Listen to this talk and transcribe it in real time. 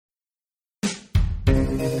How's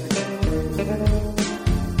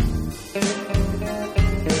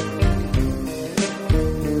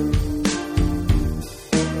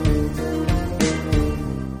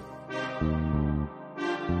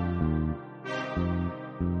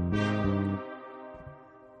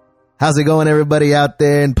it going, everybody out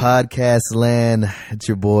there in podcast land? It's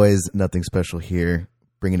your boys, Nothing Special here,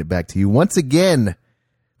 bringing it back to you once again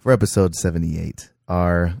for episode 78.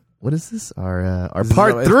 What is this? Our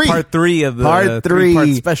part three. Part three of the part three three-part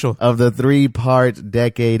special. Of the 3-part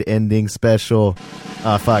decade ending special.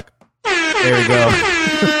 Fuck. There we go.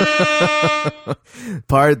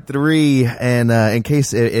 Part 3. And in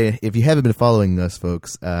case, if you haven't been following us,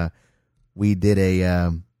 folks, we did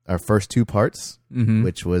our first 2 parts,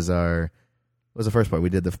 which was what was the first part? We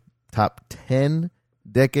did the top 10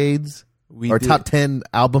 decades, top 10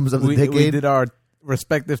 albums of the decade. We did our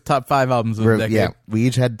respective top 5 albums of the decade. Yeah, we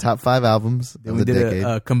each had top 5 albums of the decade. We did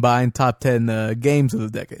a combined top 10 games of the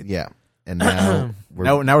decade. Yeah, and now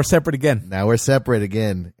we're separate again. Now we're separate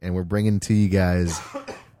again, and we're bringing to you guys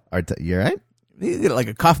our. You all right? You get like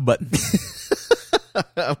a cough button.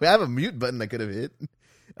 We have a mute button I could have hit.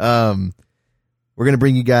 We're going to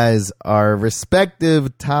bring you guys our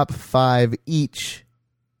respective top 5 each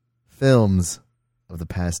films of the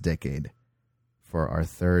past decade for our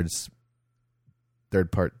third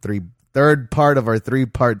part of our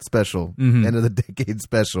 3-part special, end of the decade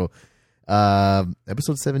special.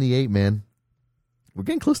 Episode 78, man. We're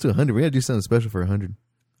getting close to 100. We got to do something special for 100.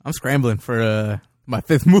 I'm scrambling for my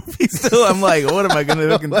 5th movie still. I'm like, what am I going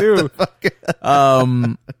to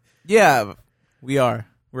do? Yeah, we are.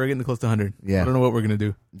 We're getting close to 100. Yeah. I don't know what we're going to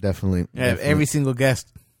do. Definitely. Yeah, every single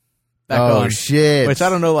guest back on. Shit. Which I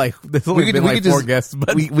don't know, like, there's only been like 4 guests.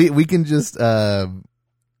 But we can just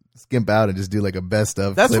skimp out and just do like a best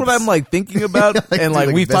of. That's clips. What I'm like thinking about. And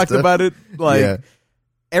like we've talked about it. Like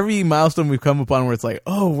every milestone we've come upon where it's like,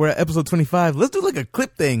 oh, we're at episode 25. Let's do like a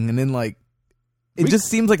clip thing. And then like, it just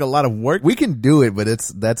seems like a lot of work. We can do it, but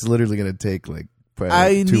that's literally going to take like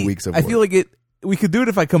probably 2 weeks of work. I feel like we could do it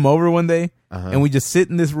if I come over one day and we just sit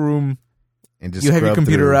in this room and just you have your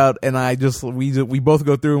computer out and we both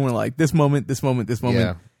go through and we're like this moment,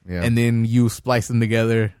 yeah. And then you splice them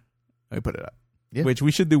together and we put it up. Yeah. Which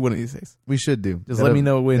we should do one of these days. We should do. Let me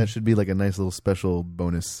know when. That should be like a nice little special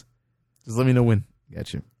bonus. Just let me know when.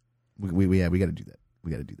 Got you. We got to do that.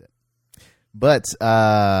 We got to do that. But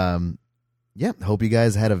yeah, hope you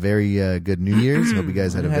guys had a very good New Year's. Hope you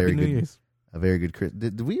guys had a very good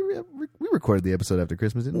Christmas. Did we recorded the episode after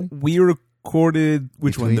Christmas, didn't we? We recorded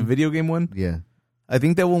which one? The video game one? Yeah. I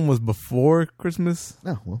think that one was before Christmas.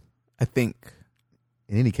 Oh, well. I think.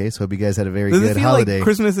 In any case, hope you guys had a very good holiday. Does it feel like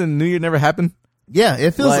Christmas and New Year never happened? Yeah,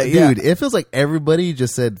 it feels like, dude, it feels like everybody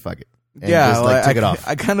just said fuck it. And just like took it off.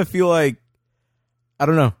 I kind of feel like, I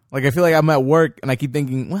don't know. Like I feel like I'm at work and I keep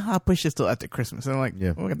thinking, well, I'll push this till after Christmas. And I'm like,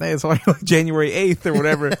 look at that. It's only like January 8th or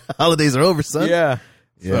whatever. Holidays are over, son. Yeah.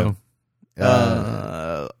 So,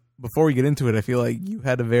 before we get into it, I feel like you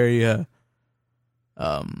had a very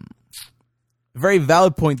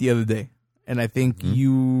valid point the other day. And I think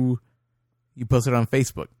you posted on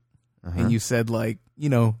Facebook. And you said, like, you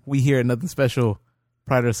know, we here at Nothing Special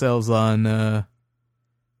pride ourselves on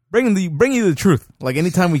bringing you the truth, like,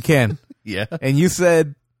 anytime we can. Yeah. And you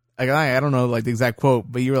said, like, I don't know, like, the exact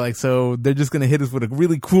quote, but you were like, so they're just going to hit us with a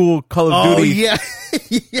really cool Call of Duty. Yeah.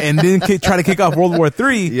 And then try to kick off World War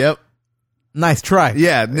III. Yep. Nice try.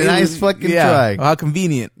 Yeah, nice fucking try. How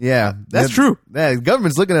convenient. Yeah. That's true. The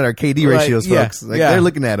government's looking at our KD ratios, folks. Like, they're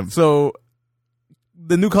looking at them. So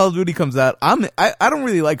the new Call of Duty comes out. I don't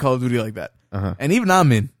really like Call of Duty like that. And even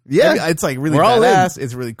I'm in. Yeah. It's like really badass.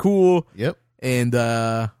 It's really cool. Yep. And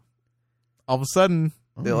all of a sudden,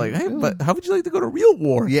 they're like, hey, but how would you like to go to real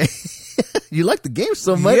war? Yeah. You like the game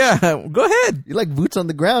so much. Yeah. Go ahead. You like boots on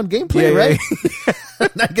the ground gameplay, right?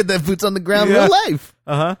 Not get that boots on the ground real life.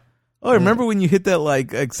 Oh, remember when you hit that,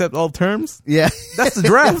 like, accept all terms? Yeah. That's the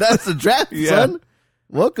draft. That's the draft, son.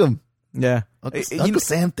 Welcome. Yeah. Uncle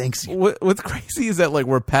Sam thanks you. What's crazy is that, like,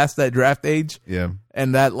 we're past that draft age. Yeah.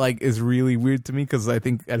 And that, like, is really weird to me because I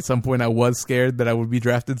think at some point I was scared that I would be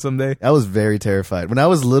drafted someday. I was very terrified. When I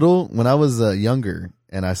was younger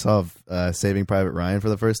and I saw Saving Private Ryan for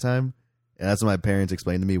the first time, and that's when my parents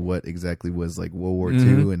explained to me what exactly was, like, World War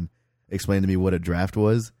II and explained to me what a draft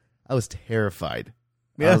was, I was terrified.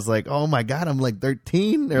 Yeah. I was like, oh, my God, I'm, like,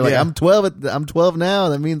 13? They're like, I'm 12. I'm 12 now.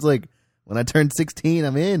 That means, like, when I turn 16,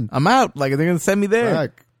 I'm in. I'm out. Like, they're going to send me there.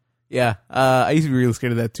 Fuck. Yeah. I used to be really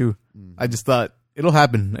scared of that, too. I just thought, it'll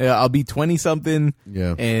happen. I'll be 20-something,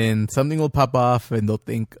 and something will pop off, and they'll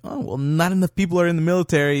think, oh, well, not enough people are in the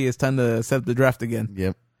military. It's time to set up the draft again.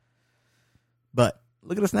 Yep. But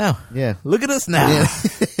Look at us now. Yeah. Look at us now. Yeah.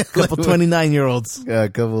 Couple 29-year-olds. A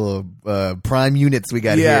couple of prime units we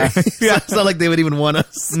got Yeah. here. Yeah. It's not like they would even want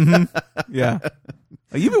us. Yeah.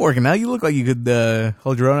 Oh, you've been working out. You look like you could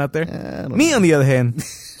hold your own out there. I don't Me, know. on the other hand,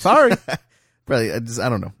 sorry. Probably, I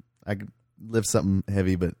don't know. I could lift something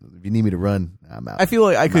heavy, but if you need me to run, I'm out. I feel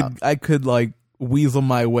like I'm I could like weasel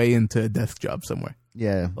my way into a desk job somewhere.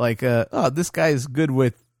 Yeah. Like, this guy's good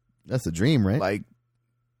with That's the dream, right? like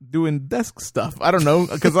doing desk stuff. I don't know,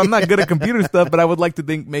 because I'm not good at computer stuff, but I would like to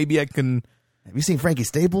think maybe I can. Have you seen Frankie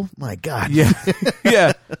Stable? My God. Yeah.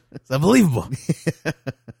 Yeah. It's unbelievable.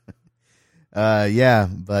 Yeah,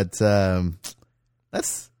 but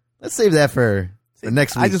let's save that for the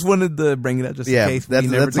next week. I just wanted to bring it up just in case we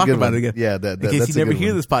never talk good about one. it again. Yeah, in case that's you a never good hear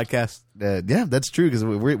one. this podcast. Yeah, that's true because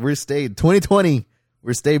we're stayed 2020.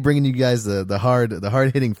 We're stay bringing you guys the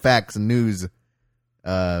hard hitting facts and news.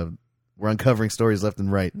 We're uncovering stories left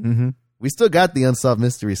and right. Mm-hmm. We still got the unsolved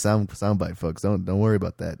mystery soundbite, folks. Don't worry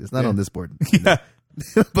about that. It's not on this board. Yeah.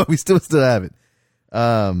 But we still have it.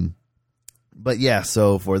 But yeah,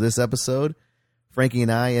 so for this episode, Frankie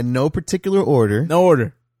and I, in no particular order. No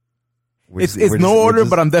order. It's no order,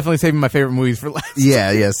 but I'm definitely saving my favorite movies for last.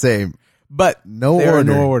 Yeah, same. But No they are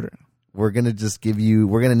order. no order. We're gonna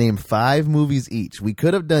name 5 movies each. We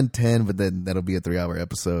could have done 10, but then that'll be a 3-hour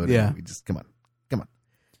episode. Yeah. We just come on.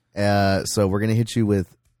 So we're gonna hit you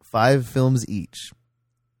with 5 films each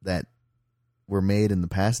that were made in the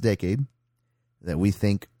past decade that we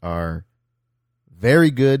think are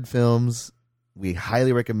very good films. We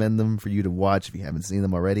highly recommend them for you to watch if you haven't seen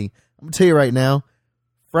them already. I'm gonna tell you right now,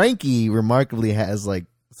 Frankie remarkably has like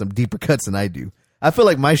some deeper cuts than I do. I feel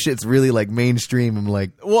like my shit's really like mainstream. I'm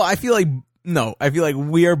like, Well, I feel like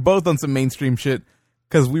we are both on some mainstream shit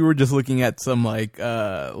because we were just looking at some like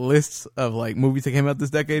lists of like movies that came out this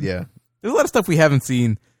decade. yeah. There's a lot of stuff we haven't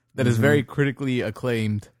seen that is very critically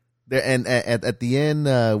acclaimed. There, and at the end,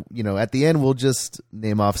 at the end, we'll just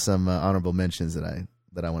name off some honorable mentions that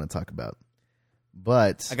I want to talk about.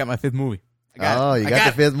 But I got my 5th movie. you got the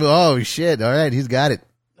 5th movie. Oh shit! All right, he's got it.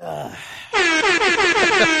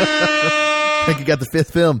 Frankie got the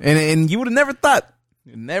 5th film. And you would have never thought.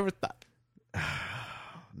 You never thought.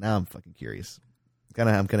 Now I'm fucking curious.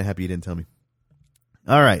 I'm kind of happy you didn't tell me.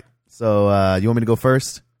 All right, so you want me to go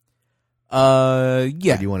first? Yeah. Or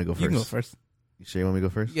do you want to go first? You can go first. You sure you want me to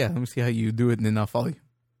go first? Yeah, let me see how you do it, and then I'll follow you.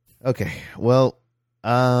 Okay. Well,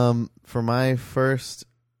 for my first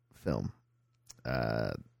film,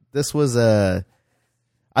 this was I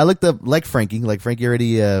looked up like Frankie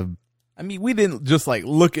already. I mean, we didn't just like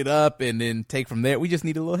look it up and then take from there. We just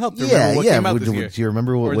need a little help to remember what came out this year. Do you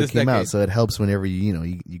remember what this came out? decade. So it helps whenever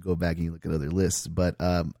you go back and you look at other lists. But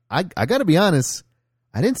I got to be honest,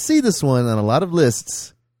 I didn't see this one on a lot of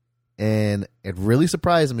lists, and it really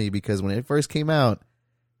surprised me because when it first came out,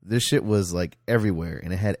 this shit was like everywhere,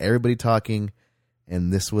 and it had everybody talking.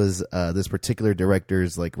 And this was this particular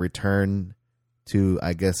director's like return to,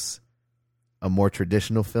 I guess, a more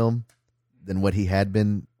traditional film than what he had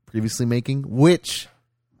been previously making, which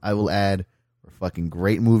I will add were fucking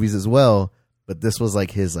great movies as well. But this was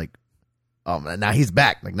like his like, oh, now he's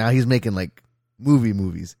back. Like now he's making like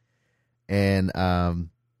movies. And the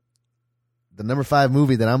number 5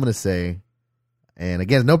 movie that I'm gonna say, and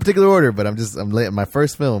again, no particular order, but my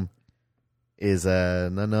first film is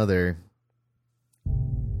none other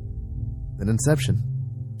than Inception.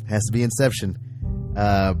 Has to be Inception.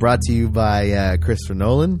 Brought to you by Christopher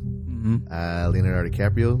Nolan. Leonardo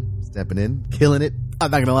DiCaprio stepping in, killing it. I'm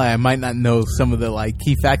not gonna lie, I might not know some of the like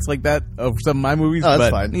key facts like that of some of my movies, Oh, that's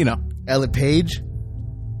but fine. you know, Ellen Page,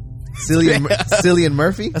 Cillian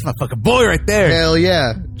Murphy. that's my fucking boy right there. Hell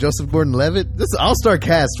yeah, Joseph Gordon-Levitt. This is an all-star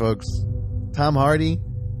cast, folks. Tom Hardy,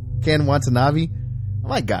 Ken Watanabe. Oh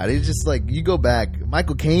my god, it's just like you go back.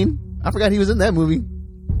 Michael Caine. I forgot he was in that movie,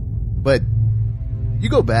 but you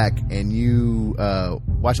go back and you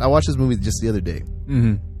watch. I watched this movie just the other day.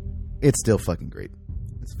 Mm-hmm. It's still fucking great.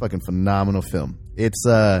 It's a fucking phenomenal film. It's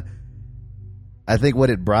I think what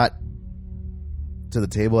it brought to the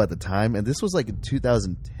table at the time, and this was like in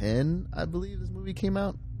 2010, I believe this movie came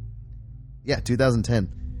out. Yeah,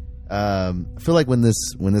 2010. I feel like when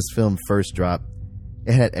this film first dropped,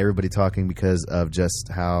 it had everybody talking because of just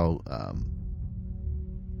how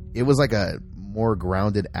it was like a more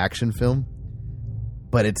grounded action film,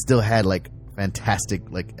 but it still had like fantastic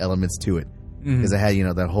like elements to it. Because it had,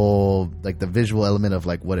 that whole like the visual element of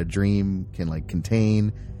like what a dream can like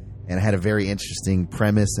contain, and it had a very interesting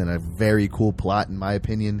premise and a very cool plot in my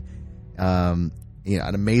opinion. An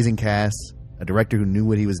amazing cast, a director who knew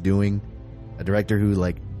what he was doing, a director who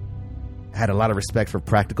like had a lot of respect for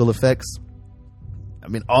practical effects. I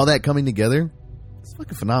mean, all that coming together, It's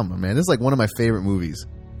fucking phenomenal, man. This is like one of my favorite movies.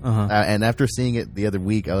 And after seeing it the other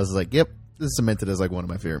week, I was like, yep, this is cemented as like one of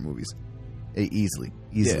my favorite movies. Easily.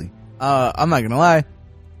 Yeah. I'm not gonna lie,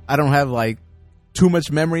 I don't have like too much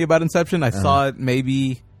memory about Inception. I saw it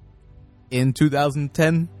maybe in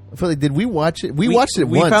 2010. I feel like, did we watch it? We watched it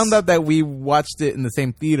once. We found out that we watched it in the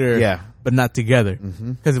same theater, yeah, but not together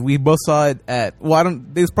because we both saw it at. Well, I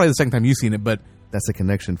don't. It was probably the second time you've seen it, but that's the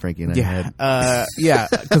connection Frankie and I had. Yeah,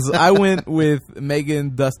 because I went with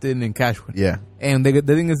Megan, Dustin, and Cashwood. Yeah, and the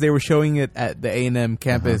thing is, they were showing it at the A&M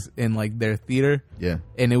campus in like their theater. Yeah,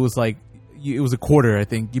 and it was like it was a quarter. I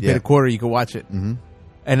think you paid a quarter, you could watch it. And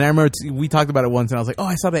I remember we talked about it once, and I was like, "Oh,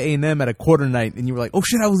 I saw the A&M at a quarter night," and you were like, "Oh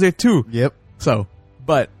shit, I was there too." Yep. So,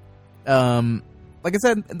 but like I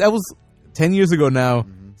said, that was 10 years ago now,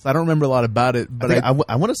 so I don't remember a lot about it. But I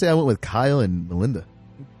want to say I went with Kyle and Melinda.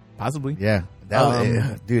 Possibly. Yeah.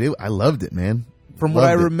 Dude, I loved it, man. From what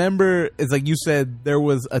I remember, it's like you said, there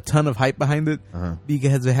was a ton of hype behind it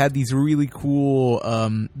because it had these really cool,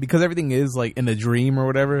 because everything is like in a dream or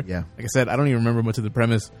whatever. Yeah. Like I said, I don't even remember much of the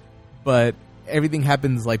premise, but everything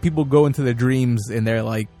happens, like people go into their dreams and they're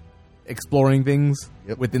like exploring things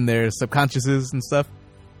within their subconsciouses and stuff.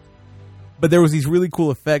 But there was these really cool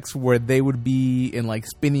effects where they would be in like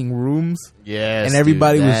spinning rooms. Yes, and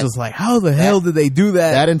everybody was just like, "How the hell did they do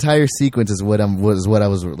that?" That entire sequence is what I was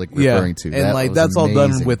like referring to. And like that's amazing. All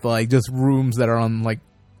done with like just rooms that are on like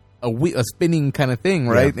a spinning kind of thing,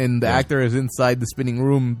 right? Yeah. And the actor is inside the spinning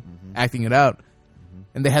room acting it out.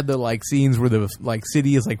 And they had the like scenes where the like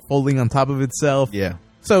city is like folding on top of itself. Yeah.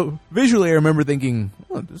 So visually, I remember thinking,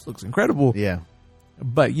 "Oh, this looks incredible." Yeah.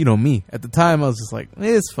 But you know me, at the time I was just like,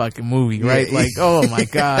 this fucking movie, right? Yeah. Like, oh my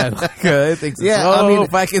god, like, it thinks it's so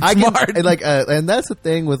fucking smart. And that's the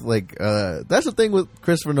thing with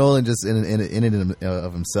Christopher Nolan, just in and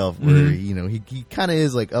of himself, where he kind of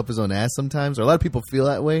is like up his own ass sometimes, or a lot of people feel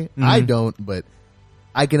that way. I don't, but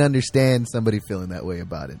I can understand somebody feeling that way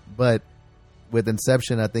about it. But with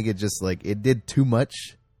Inception, I think it just like it did too much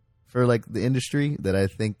for like the industry that I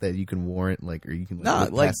think that you can warrant, like, or you can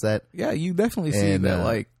look past that. Yeah, you definitely see that.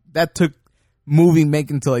 Like that took movie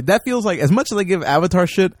making to like that feels like, as much as I give Avatar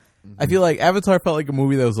shit, I feel like Avatar felt like a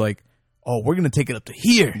movie that was like, oh, we're gonna take it up to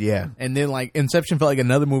here. Yeah, and then like Inception felt like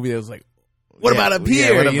another movie that was like, what about up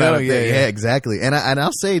here? What about up there? Yeah, exactly. And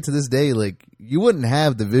I'll say to this day, like you wouldn't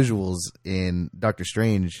have the visuals in Doctor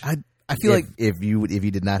Strange. I feel like if you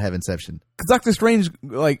did not have Inception, because Doctor Strange,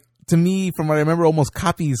 like, to me, from what I remember, almost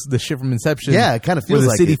copies the shit from Inception. Yeah, it kind of feels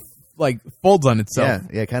like the city like folds on itself.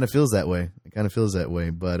 Yeah, it kind of feels that way.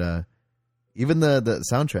 But even the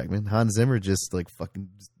soundtrack, man, Hans Zimmer just like fucking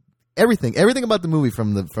everything about the movie,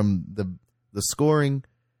 from the scoring,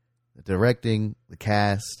 the directing, the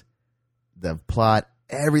cast, the plot,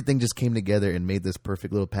 everything just came together and made this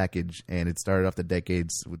perfect little package. And it started off the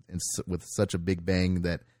decades with such a big bang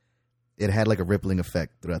that it had like a rippling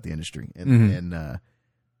effect throughout the industry. And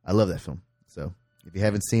I love that film. So if you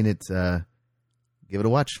haven't seen it, give it a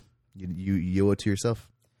watch. You owe it to yourself.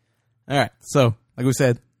 All right. So like we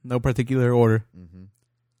said, no particular order.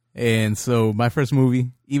 And so my first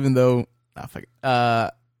movie, even though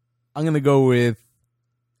I'm going to go with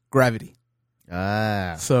Gravity.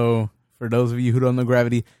 So for those of you who don't know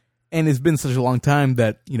Gravity, and it's been such a long time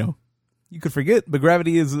that, you could forget, but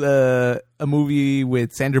Gravity is a movie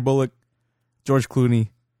with Sandra Bullock, George Clooney,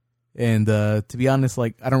 and to be honest,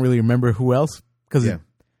 like, I don't really remember who else, because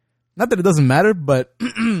not that it doesn't matter, but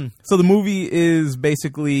so the movie is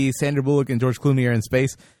basically Sandra Bullock and George Clooney are in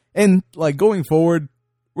space, and like going forward,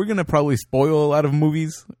 we're gonna probably spoil a lot of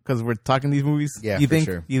movies because we're talking these movies. Yeah, you think?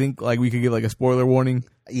 Sure. You think like we could give like a spoiler warning?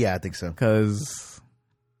 Yeah, I think so, because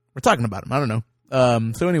we're talking about them. I don't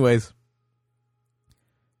know. So, anyways,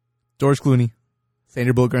 George Clooney,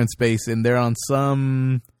 Sandra Bullock are in space, and they're on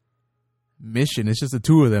some mission. It's just the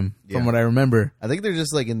two of them, from what I remember. I think they're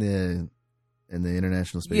just like in the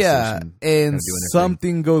International Space Station. Yeah, and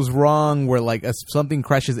something goes wrong where like something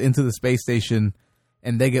crashes into the space station,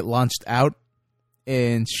 and they get launched out,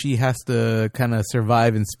 and she has to kind of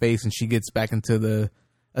survive in space, and she gets back into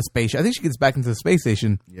a space. I think she gets back into the space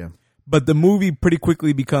station. Yeah, but the movie pretty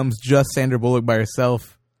quickly becomes just Sandra Bullock by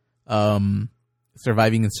herself,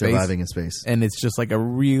 surviving in space. And it's just like a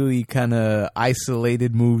really kind of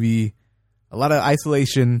isolated movie. A lot of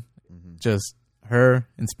isolation, just her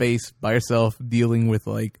in space by herself, dealing with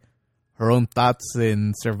like her own thoughts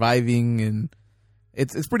and surviving, and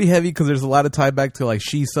it's pretty heavy because there's a lot of tie back to like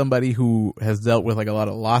she's somebody who has dealt with like a lot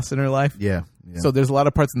of loss in her life. Yeah. So there's a lot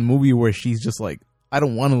of parts in the movie where she's just like, I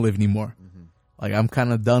don't want to live anymore. Like I'm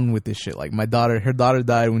kind of done with this shit. Like her daughter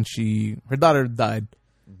died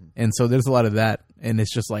and so there's a lot of that, and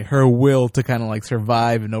it's just like her will to kind of like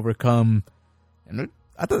survive and overcome. And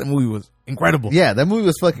I thought that movie was incredible. Yeah, that movie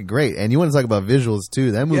was fucking great. And you want to talk about visuals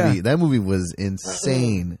too? That movie was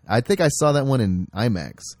insane. I think I saw that one in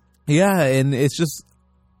IMAX. Yeah, and it's just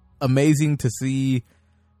amazing to see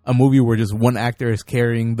a movie where just one actor is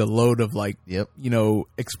carrying the load of like, Yep. you know,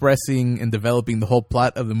 expressing and developing the whole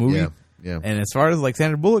plot of the movie. Yeah, yeah. And as far as like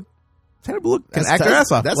Sandra Bullock can act her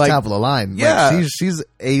ass off. That's like, top of the line. Yeah. Like, she's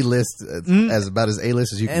A-list, as about as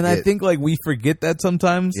A-list as you can and get. I think like we forget that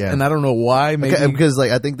sometimes, Yeah. and I don't know why. Maybe because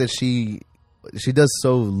like I think that she does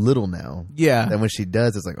so little now. yeah. That when she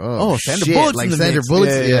does, it's like, oh Sandra shit. Bullock's Like in the Sandra mix.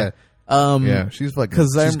 Bullock's, Yeah. yeah, she's fucking.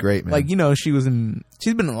 Because She's great, man. Like, you know, she's been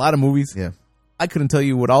in a lot of movies. Yeah, I couldn't tell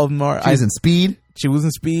you what all of them are. she's in Speed. She was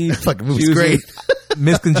in Speed. Fucking movie's She was great. in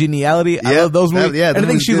Miss Congeniality. I Yeah, love those movies. yeah, that and I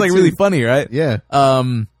think movie's she's good like too. really funny, right? Yeah,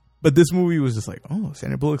 But this movie was just like, oh,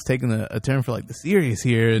 Sandra Bullock's taking a turn for like the serious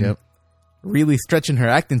here and Yep. really stretching her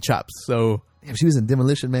acting chops. So damn, she was in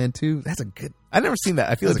Demolition Man too. That's a good. I've never seen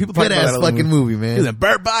that. I feel That's like a people talk good about ass that all the fucking movie, man. She was in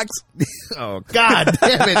Bird Box. Oh God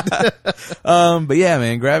damn it! But yeah,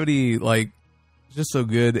 man, Gravity, like, just so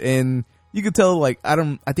good. And you could tell, like, I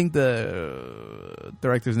think the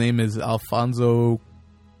director's name is Alfonso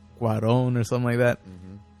Cuarón or something like that.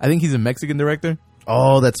 Mm-hmm. I think he's a Mexican director.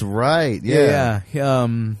 Oh, that's right. Yeah. Yeah.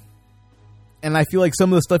 And I feel like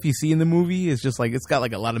some of the stuff you see in the movie is just like, it's got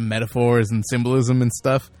like a lot of metaphors and symbolism and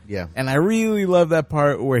stuff. Yeah. And I really love that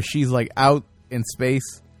part where she's like out in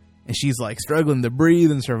space and she's like struggling to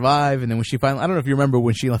breathe and survive. And then when she finally, I don't know if you remember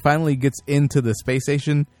when she finally gets into the space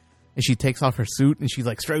station and she takes off her suit and she's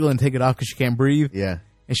like struggling to take it off because she can't breathe. Yeah.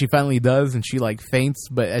 And she finally does, and she like faints,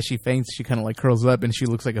 but as she faints, she kind of like curls up, and she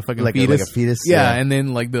looks like a fucking Like fetus. like a fetus. Yeah, and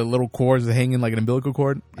then like the little cords are hanging like an umbilical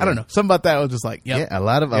cord. I don't know, something about that was just like, yep. Yeah, a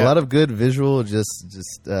lot of good visual. Just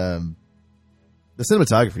the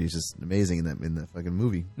cinematography is just amazing in that fucking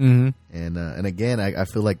movie. Mm-hmm. And again, I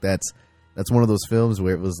feel like that's one of those films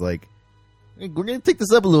where it was like, hey, we're gonna take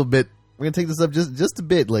this up a little bit. We're gonna take this up just a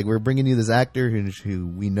bit. Like we're bringing you this actor who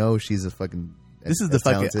we know she's a fucking. This is the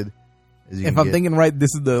fucking. talented as you If can I'm get. thinking right, this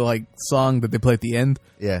is the like song that they play at the end.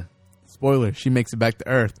 Yeah, Spoiler: she makes it back to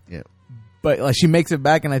Earth. yeah, But like she makes it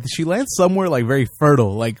back, and she lands somewhere like very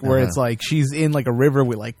fertile, like where Uh-huh. it's like she's in like a river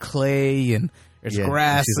with like clay and there's yeah.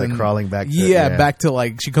 grass. She's and, like crawling back. To, back to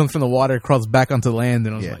like she comes from the water, crawls back onto land,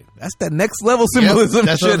 and I was Yeah. like, that's that next level Yep, symbolism.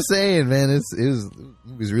 that's shit. what I'm saying, man. It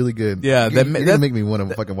was really good. Yeah, you're that gonna make me want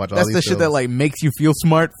to fucking watch all That's these the shit that films. like makes you feel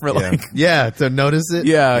smart for yeah. like yeah, to notice it.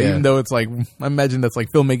 yeah, even though it's like I imagine that's like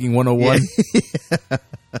filmmaking 101.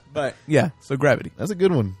 But yeah, so Gravity. That's a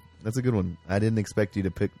good one. That's a good one. I didn't expect you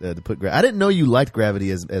to pick to put Gravity. I didn't know you liked Gravity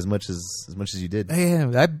as much as you did.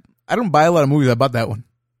 Yeah, I don't buy a lot of movies. I bought that one.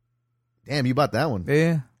 Damn, you bought that one.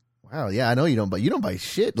 Yeah. Wow. Yeah, I know you don't. But you don't buy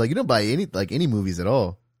shit. Like you don't buy any movies at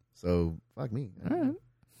all. So fuck me. All right.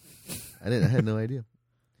 I had no idea.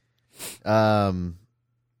 So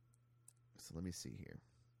let me see here.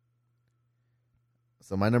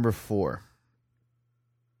 So my number 4.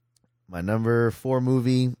 My number 4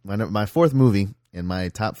 movie. My fourth movie in my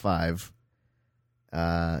top 5.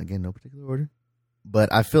 Again, no particular order.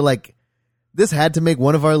 But I feel like this had to make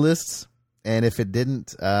one of our lists, and if it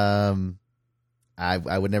didn't, I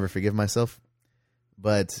would never forgive myself.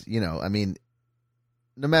 But you know, I mean,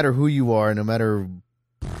 no matter who you are, no matter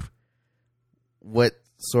what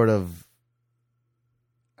sort of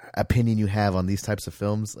opinion you have on these types of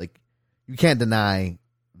films, like you can't deny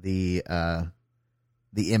the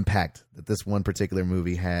impact that this one particular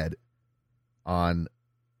movie had on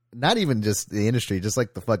not even just the industry, just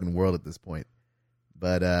like the fucking world at this point.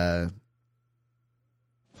 But I'm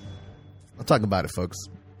talking about it, folks.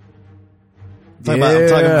 I'm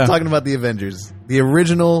talking about the Avengers, the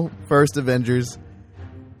original first Avengers,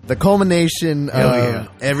 the culmination of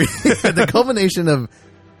the culmination of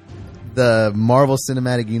the Marvel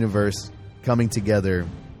Cinematic Universe coming together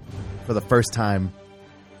for the first time.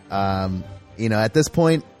 You know, at this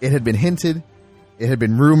point, it had been hinted, it had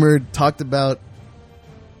been rumored, talked about.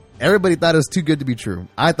 Everybody thought it was too good to be true.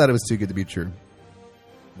 I thought it was too good to be true.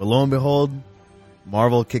 But lo and behold,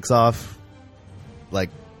 Marvel kicks off,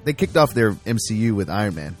 like, they kicked off their MCU with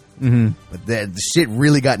Iron Man. Mm-hmm. But the shit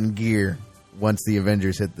really got in gear once the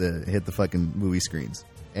Avengers hit the fucking movie screens.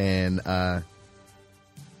 And to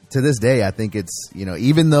this day, I think it's, you know,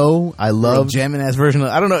 even though I love jamming ass version of,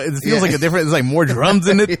 I don't know, it feels like a different, it's like more drums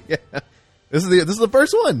in it. Yeah. This is the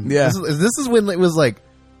first one. Yeah. This is when it was like,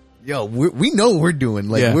 yo, we know what we're doing.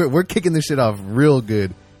 Like, Yeah. we're kicking this shit off real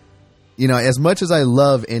good. You know, as much as I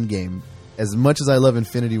love Endgame, as much as I love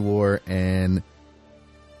Infinity War, and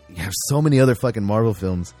you have so many other fucking Marvel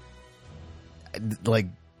films, like,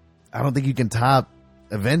 I don't think you can top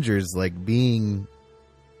Avengers like being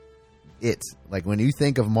it. Like when you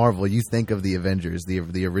think of Marvel, you think of the Avengers,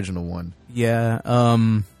 the original one. Yeah.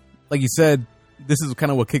 Like you said, this is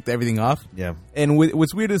kind of what kicked everything off. Yeah. And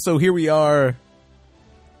what's weird is, so here we are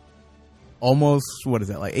almost, what is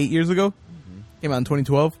that, like 8 years ago? Came out in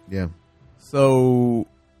 2012. Yeah. So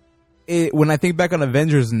when I think back on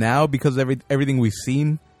Avengers now, because of everything we've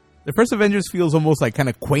seen, the first Avengers feels almost like kind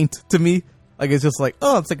of quaint to me. Like it's just like,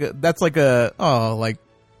 oh, like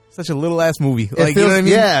such a little ass movie. Like, you know what I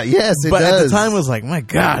mean? Yeah, yes, it but does. at the time, I was like, my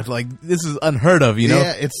God, like this is unheard of, you know?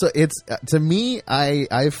 Yeah, it's to me,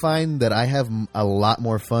 I find that I have a lot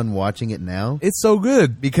more fun watching it now. It's so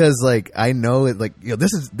good because like I know it, like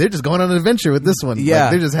they're just going on an adventure with this one. Yeah,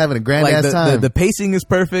 like, they're just having a grand like ass time. The pacing is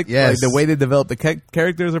perfect. Yes, like the way they develop the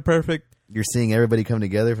characters are perfect. You're seeing everybody come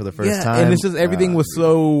together for the first time, and it's just everything was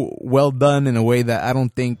so well done in a way that I don't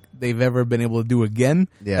think they've ever been able to do again.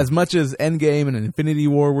 Yeah. As much as Endgame and Infinity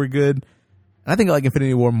War were good, and I think I like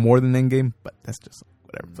Infinity War more than Endgame, but that's just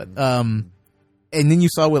whatever. But and then you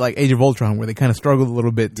saw with like Age of Ultron where they kind of struggled a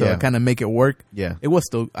little bit to kind of make it work. Yeah, it was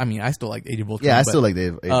still. I mean, I still like Age of Ultron. Yeah, I still like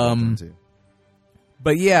Age of Ultron too.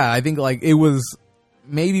 But yeah, I think like it was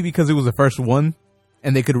maybe because it was the first one,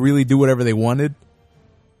 and they could really do whatever they wanted.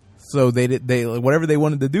 So they whatever they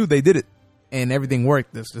wanted to do, they did it, and everything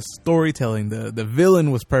worked. The storytelling, the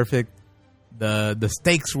villain was perfect. The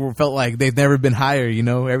stakes felt like they've never been higher. You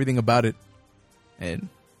know, everything about it, and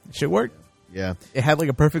shit worked. Yeah, it had like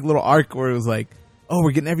a perfect little arc where it was like, oh,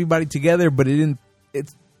 we're getting everybody together, but it didn't.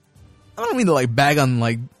 It's I don't mean to like bag on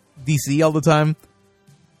like DC all the time,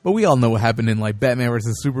 but we all know what happened in like Batman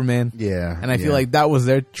versus Superman. Yeah, and I feel like that was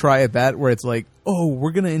their try at that, where it's like, oh,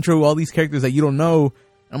 we're gonna intro all these characters that you don't know.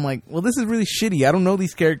 I'm like, well, this is really shitty. I don't know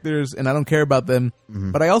these characters, and I don't care about them.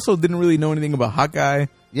 Mm-hmm. But I also didn't really know anything about Hawkeye.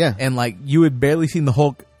 Yeah. And, like, you had barely seen the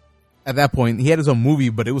Hulk at that point. He had his own movie,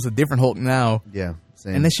 but it was a different Hulk now. Yeah,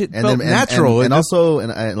 same. And that shit felt natural. And also,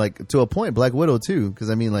 like, to a point, Black Widow, too. Because,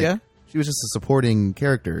 I mean, like, she was just a supporting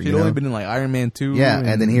character. She'd only been in, like, Iron Man 2. Yeah,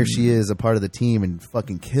 and then here she is, a part of the team and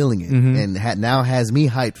fucking killing it. Mm-hmm. And now has me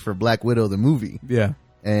hyped for Black Widow, the movie. Yeah.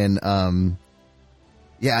 And,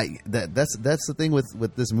 yeah, that's the thing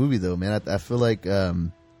with this movie though, man. I feel like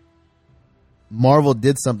Marvel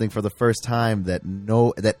did something for the first time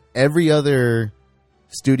that every other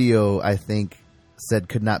studio I think said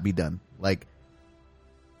could not be done. Like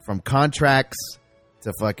from contracts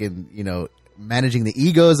to fucking, you know, managing the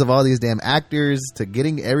egos of all these damn actors to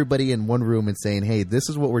getting everybody in one room and saying, "Hey, this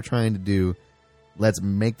is what we're trying to do. Let's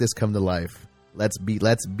make this come to life. Let's be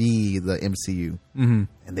the MCU." Mm-hmm.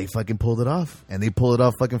 And they fucking pulled it off. And they pulled it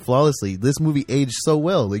off fucking flawlessly. This movie aged so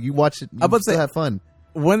well. Like, you watch it, you still have fun.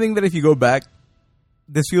 One thing that if you go back,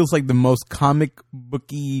 this feels like the most comic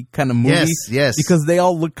booky kind of movie. Yes. Because they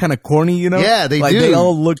all look kind of corny, you know? Yeah, they do. They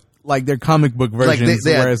all look like they're comic book versions,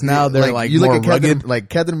 whereas now they're like you more look at rugged.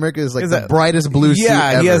 Captain America is like the brightest blue suit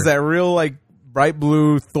ever. He has that real like bright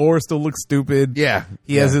blue. Thor still looks stupid. Yeah,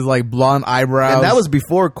 he has his like blonde eyebrows. And that was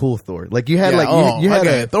before cool Thor. Like you had you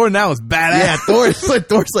had Thor now is badass. Yeah,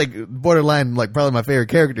 Thor's like borderline like probably my favorite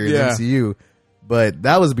character in the MCU. But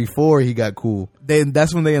that was before he got cool.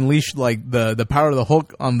 That's when they unleashed like the power of the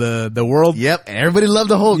Hulk on the world. Yep, and everybody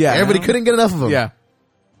loved the Hulk. Yeah, everybody couldn't get enough of him. Yeah,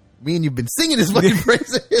 me and you've been singing his fucking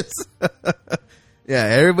praises. Yeah,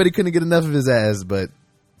 everybody couldn't get enough of his ass, but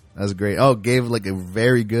that was great. Oh, gave like a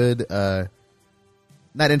very good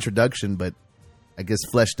not introduction, but I guess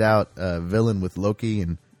fleshed out villain with Loki,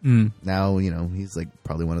 and now you know he's like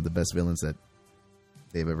probably one of the best villains that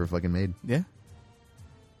they've ever fucking made. Yeah,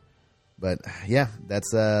 but yeah,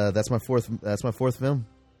 that's my fourth film.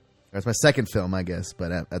 That's my second film, I guess,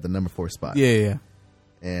 but at the number 4 spot. Yeah.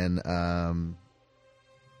 And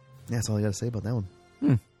that's all I got to say about that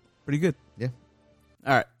one. Pretty good. Yeah.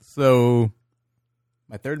 All right, so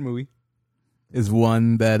my third movie is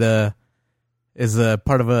one that is a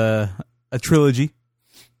part of a trilogy.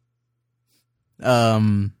 A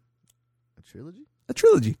trilogy? A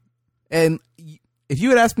trilogy. And if you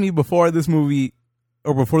had asked me before this movie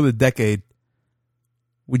or before the decade,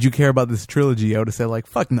 would you care about this trilogy? I would have said like,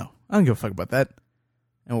 fuck no. I don't give a fuck about that.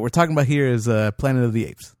 And what we're talking about here is Planet of the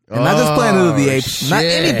Apes. And not just Planet of the Apes. Shit. Not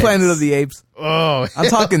any Planet of the Apes. Oh. I'm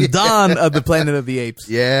talking Dawn of the Planet of the Apes.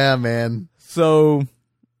 Yeah, man. So,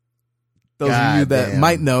 those of you that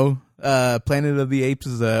might know, Planet of the Apes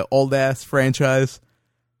is an old-ass franchise.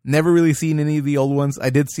 Never really seen any of the old ones. I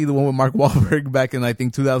did see the one with Mark Wahlberg back in, I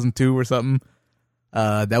think, 2002 or something.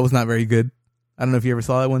 That was not very good. I don't know if you ever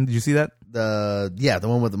saw that one. Did you see that? The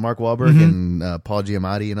one with Mark Wahlberg and Paul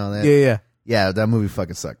Giamatti and all that. Yeah. Yeah, that movie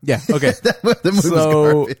fucking sucked. Yeah, okay. The movie was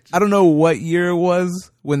So, garbage. I don't know what year it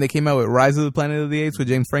was when they came out with Rise of the Planet of the Apes with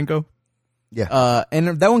James Franco. Yeah.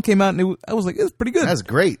 And that one came out, and I was like, it's pretty good. That's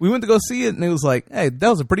great. We went to go see it, and it was like, hey, that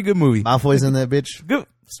was a pretty good movie. Malfoy's in that bitch. Good.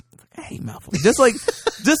 I hate Malfoy.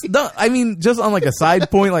 Just on like a side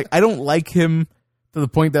point, like I don't like him to the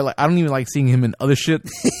point that like I don't even like seeing him in other shit.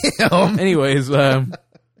 Anyways, no.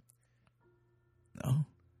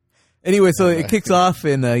 Anyway, so it kicks off,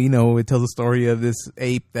 and it tells the story of this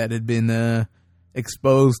ape that had been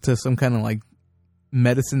exposed to some kind of like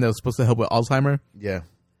medicine that was supposed to help with Alzheimer's,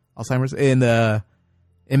 and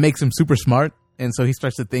it makes him super smart, and so he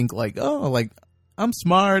starts to think like, oh, like I'm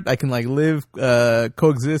smart, I can like live,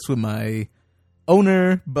 coexist with my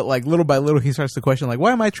owner, but like little by little he starts to question like,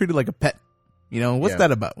 why am I treated like a pet? What's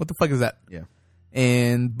that about? What the fuck is that? Yeah.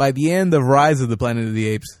 And by the end of Rise of the Planet of the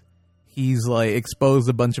Apes, he's like exposed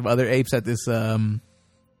a bunch of other apes at this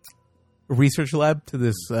research lab to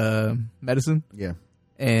this medicine. Yeah.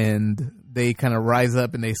 And they kind of rise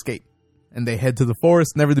up and they escape. And they head to the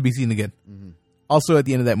forest, never to be seen again. Mm-hmm. Also, at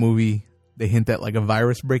the end of that movie, they hint at like a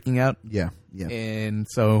virus breaking out. Yeah. Yeah. And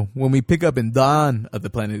so when we pick up in Dawn of the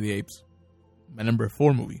Planet of the Apes, my number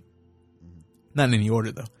 4 movie, not in any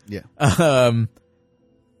order though. Yeah.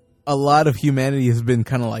 A lot of humanity has been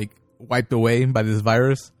kind of like wiped away by this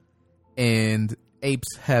virus, and apes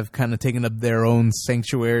have kind of taken up their own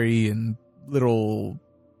sanctuary and little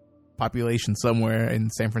population somewhere in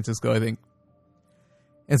San Francisco, I think.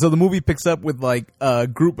 And so the movie picks up with like a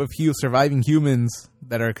group of surviving humans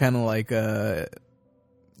that are kind of like, in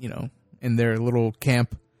their little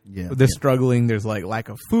camp. Yeah. They're struggling. There's like lack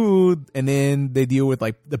of food, and then they deal with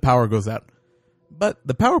like the power goes out. But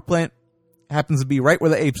the power plant happens to be right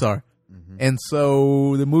where the apes are. Mm-hmm. And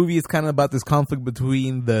so the movie is kind of about this conflict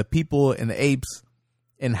between the people and the apes,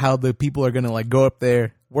 and how the people are going to like go up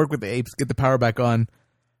there, work with the apes, get the power back on,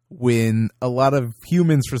 when a lot of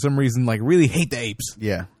humans for some reason like really hate the apes.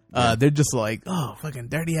 Yeah. They're just like, oh, fucking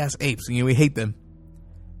dirty ass apes. We hate them.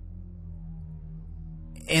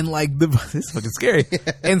 And like this is fucking scary.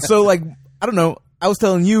 And so like, I don't know. I was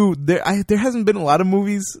telling you there hasn't been a lot of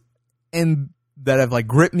movies and that have like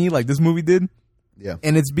gripped me like this movie did. Yeah.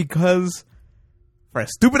 And it's because, for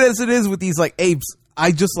as stupid as it is with these like apes,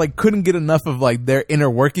 I just like couldn't get enough of like their inner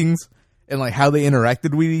workings and like how they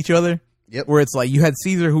interacted with each other. Yep. Where it's like you had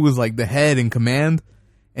Caesar, who was like the head in command,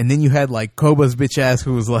 and then you had like Koba's bitch ass,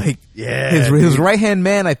 who was like his right hand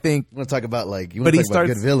man, I think. You want to talk about like about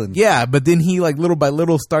good villains? Yeah, but then he like little by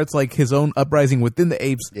little starts like his own uprising within the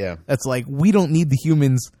apes. Yeah. That's like, we don't need the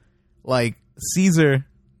humans. Like Caesar,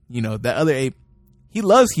 that other ape, he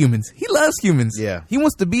loves humans. Yeah. He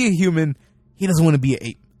wants to be a human. He doesn't want to be an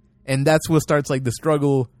ape. And that's what starts like the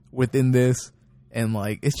struggle within this. And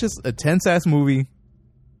like, it's just a tense ass movie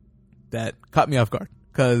that caught me off guard,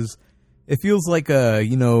 because it feels like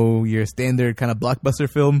your standard kind of blockbuster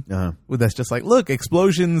film that's just like, look,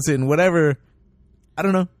 explosions and whatever. I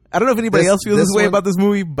don't know if anybody else feels this way about this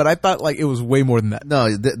movie, but I thought like it was way more than that. No,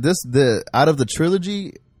 out of the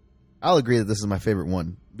trilogy, I'll agree that this is my favorite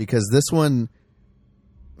one, because this one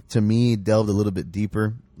to me delved a little bit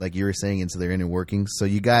deeper, like you were saying, into their inner workings. So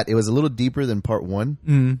it was a little deeper than part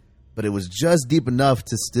 1, but it was just deep enough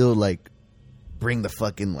to still like bring the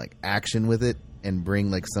fucking like action with it, and bring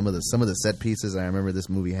like some of the set pieces I remember this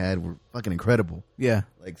movie had were fucking incredible. Yeah,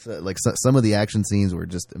 some of the action scenes were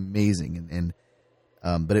just amazing,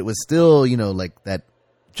 and but it was still like that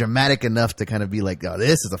dramatic enough to kind of be like, oh,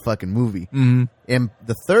 this is a fucking movie. Mm-hmm. And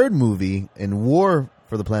the third movie, in War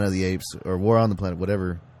for the Planet of the Apes, or War on the Planet,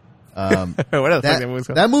 whatever.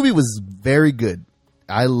 That movie was very good.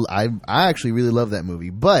 I actually really love that movie,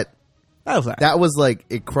 but that was like,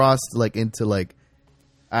 it crossed like into like,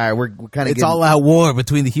 all right, we're kind of, it's all out war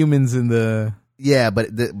between the humans and the,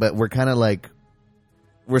 but we're kind of like,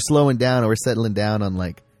 we're slowing down, or we're settling down on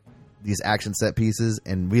like these action set pieces,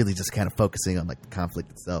 and really just kind of focusing on like the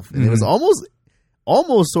conflict itself. And it was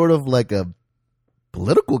almost sort of like a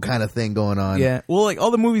political kind of thing going on. Yeah. Well, like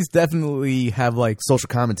all the movies definitely have like social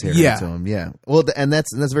commentary to them. Yeah. Well, and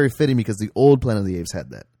that's very fitting, because the old Planet of the Apes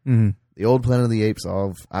had that. Mm-hmm. The old Planet of the Apes,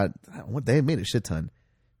 they made a shit ton,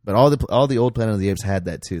 but all the old Planet of the Apes had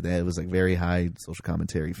that too. It was like very high social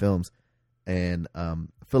commentary films, and I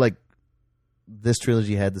feel like this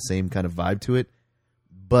trilogy had the same kind of vibe to it,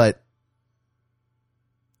 but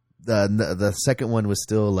the second one was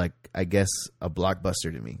still like, I guess, a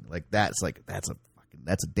blockbuster to me. Like that's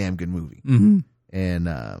a damn good movie. Mm-hmm.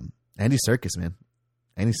 And Andy Serkis, man.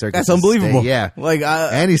 Andy Serkis, that's unbelievable. Like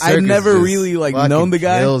Andy Serkis, I've never really like known the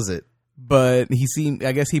guy. Kills it. But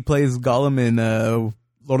I guess he plays Gollum in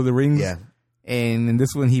Lord of the Rings. Yeah. And in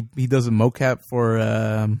this one, he does a mocap for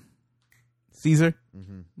Caesar.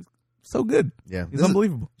 Mm-hmm. So good. Yeah, he's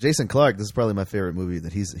unbelievable. Jason Clarke. This is probably my favorite movie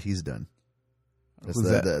that he's done. That's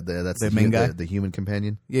that's the main guy, the human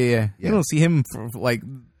companion. Yeah. You don't see him for like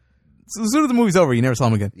as soon as the movie's over, you never saw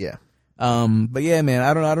him again. Yeah. But yeah, man,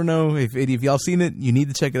 I don't know if y'all seen it. You need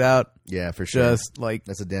to check it out. Yeah, for sure. Just like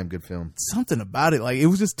that's a damn good film. Something about it, like it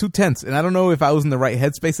was just too tense, and I don't know if I was in the right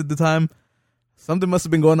headspace at the time. Something must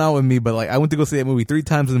have been going on with me, but like I went to go see that movie 3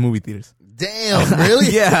 times in the movie theaters. Damn, really?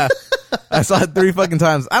 Yeah. I saw it 3 fucking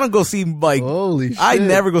times. I don't go see like holy shit. I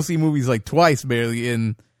never go see movies like twice barely,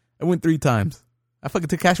 and I went 3 times. I fucking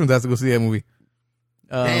took Cashman's ass to go see that movie.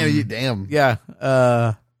 Damn. Yeah.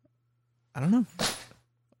 I don't know.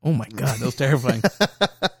 Oh my god, that was terrifying.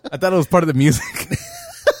 I thought it was part of the music.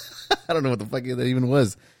 I don't know what the fuck that even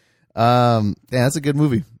was. Yeah, that's a good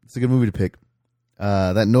movie. It's a good movie to pick.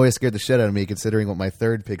 That noise scared the shit out of me, considering what my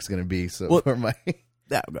third pick's going to be. So for my,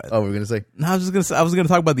 we're going to say. No, I was gonna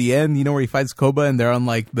talk about the end. You know where he fights Koba and they're on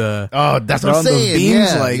like the. Oh, that's what I'm saying.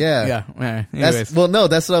 Beams, Yeah. Anyways.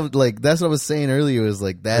 That's what I was saying earlier. Was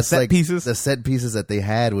like that's the set like pieces. The set pieces that they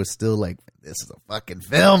had was still like this is a fucking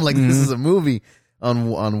film. Like this is a movie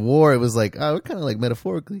on war. It was like we're kind of like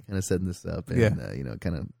metaphorically kind of setting this up, and you know,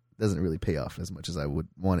 kind of doesn't really pay off as much as I would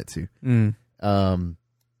want it to.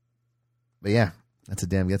 But yeah. That's a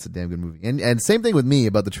damn good movie. And same thing with me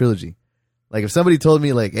about the trilogy. Like if somebody told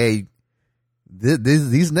me like, hey,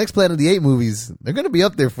 these next Planet of the Apes movies, they're gonna be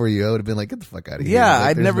up there for you, I would have been like, get the fuck out of here. Yeah,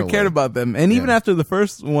 like, I'd never cared about them. And even after the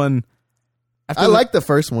first one, I liked the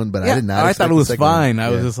first one, but I did not. I thought it was fine. I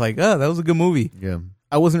was just like, oh, that was a good movie. Yeah.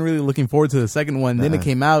 I wasn't really looking forward to the second one. Then it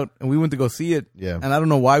came out, and we went to go see it. Yeah. And I don't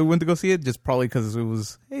know why we went to go see it. Just probably because it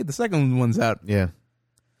was, hey, the second one's out. Yeah.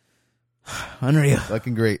 Unreal.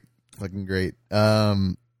 Fucking great.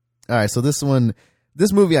 All right, so this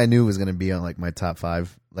movie I knew was going to be on like my top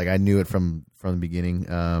 5. Like I knew it from the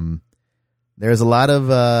beginning. There's a lot of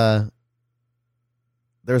other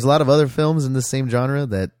films in the same genre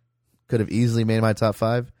that could have easily made my top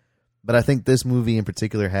 5, but I think this movie in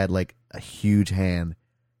particular had like a huge hand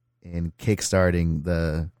in kickstarting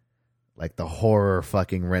the horror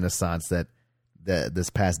fucking renaissance that this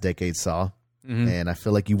past decade saw. Mm-hmm. And I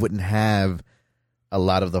feel like you wouldn't have a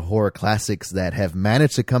lot of the horror classics that have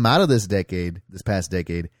managed to come out of this past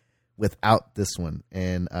decade, without this one.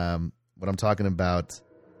 And what I'm talking about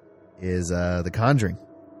is The Conjuring.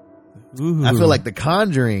 Ooh. I feel like The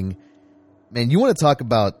Conjuring, man, you want to talk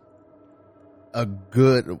about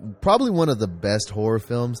probably one of the best horror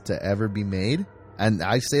films to ever be made. And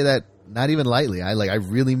I say that not even lightly. I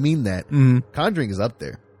really mean that. Mm-hmm. Conjuring is up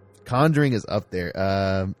there.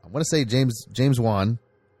 I want to say James Wan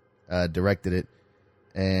directed it.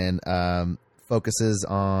 And focuses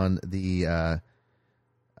on the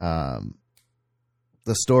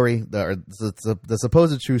story, the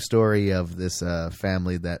supposed true story of this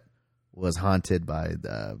family that was haunted by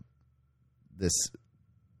this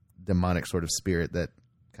demonic sort of spirit that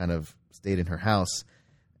kind of stayed in her house,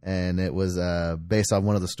 and it was based on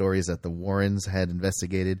one of the stories that the Warrens had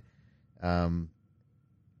investigated. And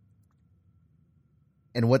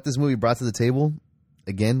what this movie brought to the table,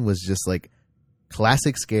 again, was just like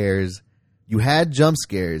classic scares. You had jump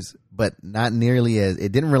scares, but not nearly as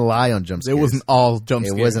it didn't rely on jump scares. It wasn't all jump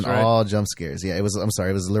scares. It wasn't right? all jump scares. Yeah, it was. I'm sorry.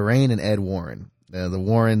 It was Lorraine and Ed Warren. The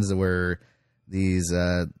Warrens were these.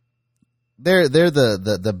 They're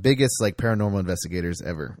the biggest like paranormal investigators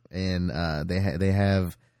ever, and they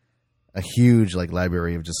have a huge like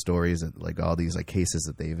library of just stories and like all these like cases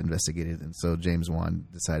that they've investigated. And so James Wan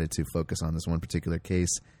decided to focus on this one particular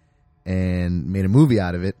case and made a movie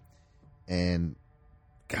out of it. And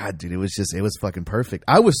God, dude, it was fucking perfect.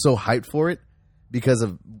 I was so hyped for it because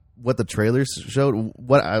of what the trailers showed.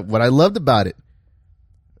 What I loved about it,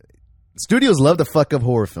 studios love to fuck up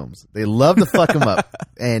horror films. They love to fuck them up.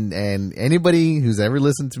 And anybody who's ever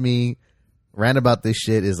listened to me rant about this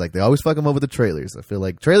shit is like, they always fuck them up with the trailers. I feel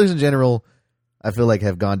like trailers in general,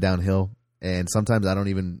 have gone downhill. And sometimes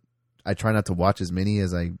I try not to watch as many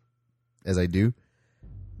as I do.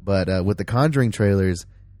 But with the Conjuring trailers,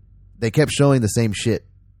 they kept showing the same shit.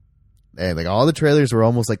 And like all the trailers were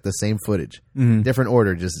almost like the same footage, different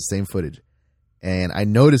order, just the same footage. And I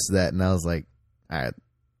noticed that, and I was like, all right,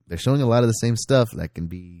 they're showing a lot of the same stuff that can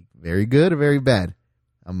be very good or very bad.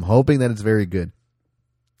 I'm hoping that it's very good.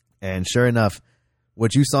 And sure enough,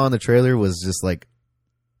 what you saw in the trailer was just like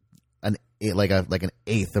an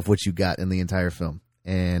eighth of what you got in the entire film.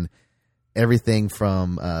 And everything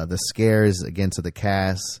from the scares, again, to the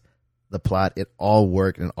cast, the plot, it all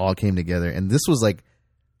worked and it all came together. And this was like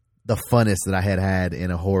the funnest that I had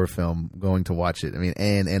in a horror film going to watch it. I mean,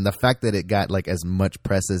 and the fact that it got like as much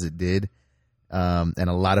press as it did, and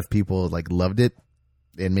a lot of people like loved it,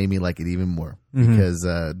 it made me like it even more because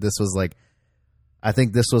this was like, I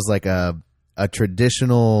think this was like a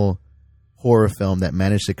traditional horror film that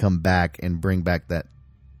managed to come back and bring back that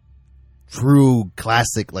true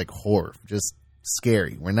classic like horror, just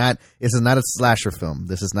scary. This is not a slasher film.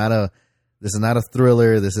 This is not a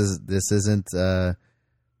thriller. This isn't this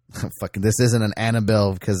isn't an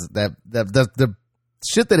Annabelle, because the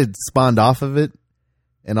shit that it spawned off of it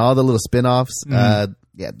and all the little spin-offs, yeah,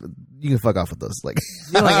 you can fuck off with those. Like,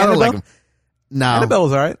 you don't like I don't like Annabelle? them. No, Annabelle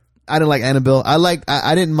was all right. I didn't like Annabelle.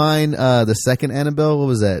 I didn't mind the second Annabelle. What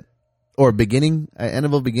was that? Or Beginning,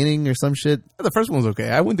 Annabelle Beginning or some shit. The first one was okay.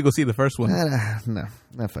 I went to go see the first one. No,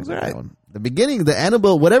 not fucking all right. that one. The Beginning, the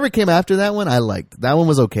Annabelle, whatever came after that one, I liked. That one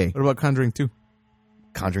was okay. What about Conjuring 2?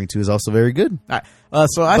 Conjuring 2 is also very good. All right.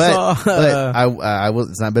 So I saw. But I will.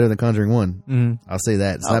 It's not better than Conjuring 1. Mhm. I'll say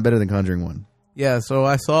that it's not better than Conjuring 1. Yeah, so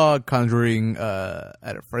I saw Conjuring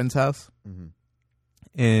at a friend's house,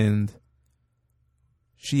 and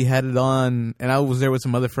she had it on, and I was there with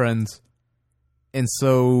some other friends, and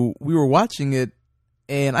so we were watching it,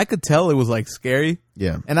 and I could tell it was like scary.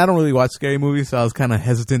 Yeah, and I don't really watch scary movies, so I was kind of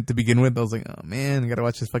hesitant to begin with. I was like, oh man, I gotta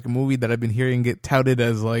watch this fucking movie that I've been hearing get touted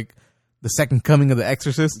as like the second coming of The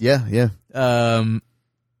Exorcist. Yeah.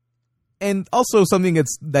 And also something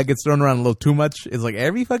that gets thrown around a little too much is like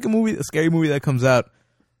every fucking movie, a scary movie that comes out,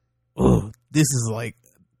 oh, this is like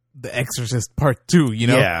The Exorcist Part 2, you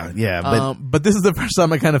know? Yeah. But this is the first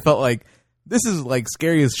time I kind of felt like this is like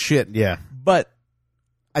scary as shit. Yeah. But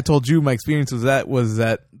I told you my experience was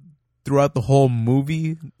that throughout the whole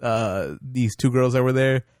movie, these two girls that were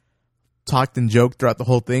there talked and joked throughout the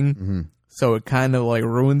whole thing. Mm-hmm. So it kind of like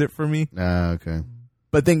ruined it for me. Okay.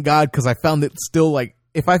 But thank God, because I found it still like,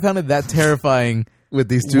 if I found it that terrifying with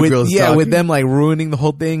these two girls, talking. With them like ruining the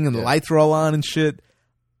whole thing and the lights were all on and shit.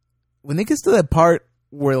 When it gets to that part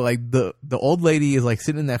where like the old lady is like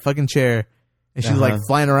sitting in that fucking chair and she's like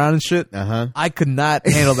flying around and shit, I could not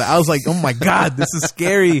handle that. I was like, oh my God, this is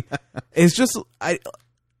scary. It's just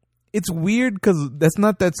it's weird because that's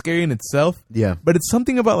not that scary in itself. Yeah, but it's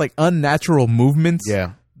something about like unnatural movements.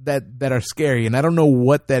 Yeah. That are scary, and I don't know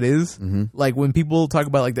what that is. Like when people talk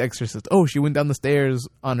about like The Exorcist, oh, she went down the stairs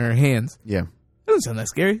on her hands. Yeah, it doesn't sound that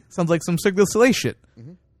scary. It sounds like some Cirque du Soleil shit.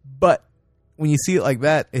 But when you see it like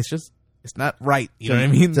that, it's not right. You know what I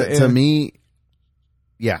mean? To me,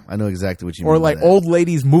 yeah, I know exactly what you mean. Or like old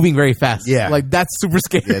ladies moving very fast. Yeah, like that's super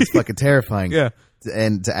scary. Yeah, it's fucking terrifying. Yeah,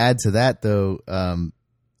 and to add to that though,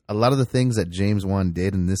 a lot of the things that James Wan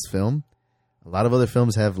did in this film, a lot of other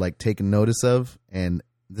films have like taken notice of, and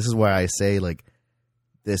this is why I say like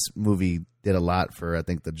this movie did a lot for, I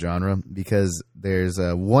think, the genre, because there's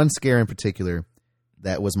one scare in particular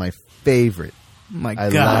that was my favorite. My I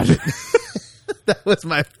God. loved it. That was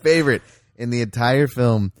my favorite in the entire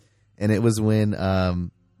film, and it was when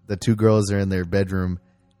the two girls are in their bedroom,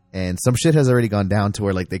 and some shit has already gone down to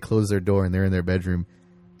where like they close their door and they're in their bedroom,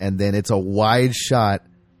 and then it's a wide shot,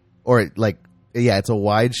 it's a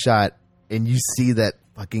wide shot, and you see that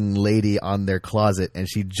fucking lady on their closet, and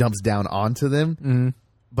she jumps down onto them,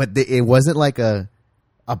 but it wasn't like a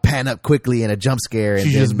pan up quickly and a jump scare.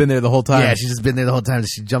 She's just been there the whole time. Yeah, she's just been there the whole time.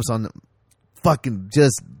 She jumps on. Fucking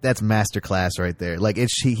that's masterclass right there. Like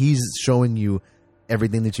he's showing you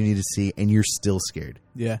everything that you need to see, and you're still scared.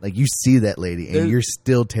 Yeah, like you see that lady, and you're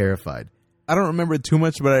still terrified. I don't remember too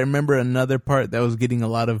much, but I remember another part that was getting a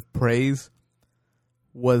lot of praise.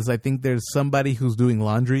 Was I think there's somebody who's doing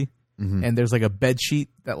laundry. And there's like a bed sheet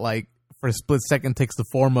that like for a split second takes the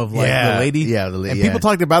form of like the lady. Yeah, and people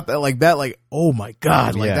talked about that like oh my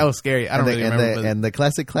God, like that was scary. I don't really remember. And the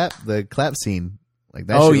classic clap scene, like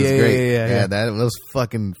that shit was great. Yeah, that was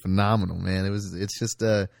fucking phenomenal, man. It's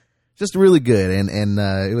just really good, and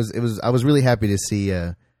it was I was really happy to see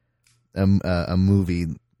a movie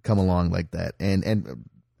come along like that, and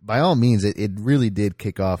by all means, it really did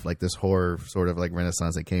kick off like this horror sort of like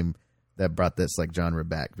renaissance that brought this like genre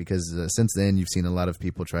back, because since then you've seen a lot of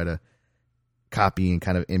people try to copy and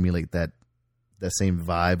kind of emulate that same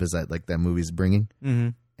vibe as that movie's bringing.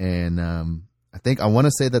 And I want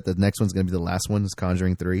to say that the next one's going to be the last one, is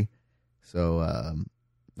Conjuring 3. So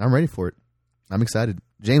I'm ready for it. I'm excited.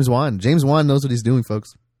 James Wan knows what he's doing, folks.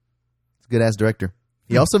 He's a good ass director.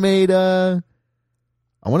 He also made what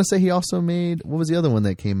was the other one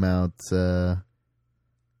that came out?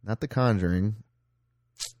 Not The Conjuring.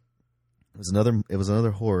 It was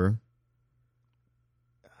another horror.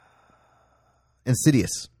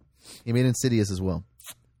 Insidious. He made Insidious as well.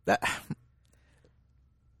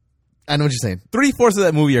 I know what you're saying. 3/4 of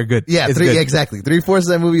that movie are good. Yeah, It's good. exactly. 3/4 of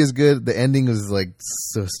that movie is good. The ending was like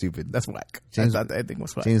so stupid. That's whack. James- I think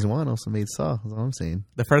was whack. James Wan also made Saw. That's all I'm saying.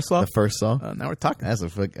 The first Saw? The first Saw. Now we're talking. That's a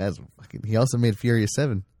fucking. He also made Furious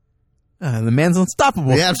 7. The man's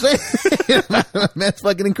unstoppable. Yeah, I'm saying. Man's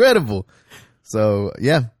fucking incredible. So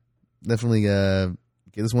yeah, definitely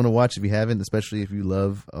give this one a watch if you haven't, especially if you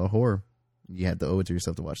love horror. You have to owe it to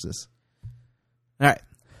yourself to watch this. All right.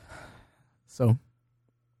 So,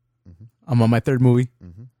 I'm on my third movie.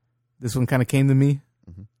 Mm-hmm. This one kind of came to me.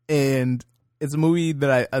 And it's a movie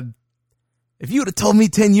that if you would have told me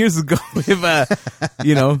 10 years ago, if, I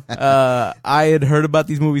had heard about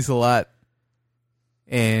these movies a lot.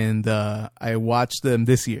 And I watched them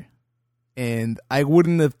this year. And I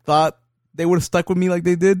wouldn't have thought they would have stuck with me like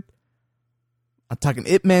they did. I'm talking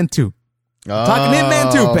Ip Man 2. Talking Ip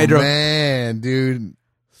Man 2, Pedro. Man, dude.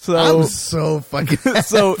 So I'm so fucking happy.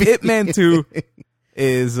 So Ip Man 2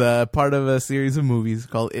 is part of a series of movies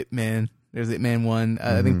called Ip Man. There's Ip Man 1.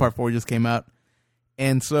 I think part 4 just came out.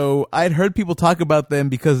 And so I'd heard people talk about them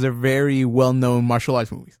because they're very well-known martial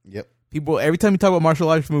arts movies. Yep. People, every time you talk about martial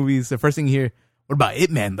arts movies, the first thing you hear, what about Ip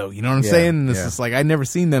Man, though? You know what I'm saying? And it's just like, I'd never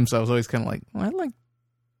seen them, so I was always kind of like, well, I like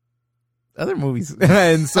other movies.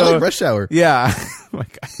 And so, I like Rush Hour. yeah. Oh my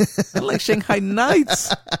God. I like Shanghai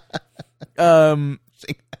Nights.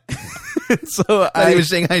 So Not even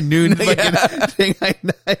Shanghai Noon. Fucking Shanghai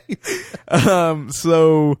Nights.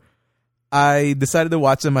 So I decided to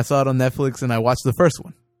watch them. I saw it on Netflix and I watched the first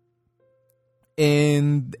one.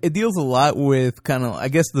 And it deals a lot with kind of, I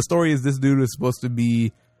guess the story is this dude is supposed to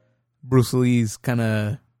be Bruce Lee's kind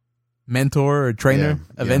of mentor or trainer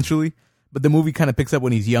eventually. But the movie kind of picks up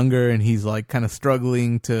when he's younger and he's like kind of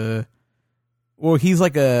struggling to, well, he's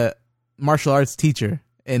like a martial arts teacher.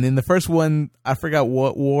 And in the first one, I forgot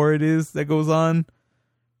what war it is that goes on.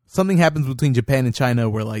 Something happens between Japan and China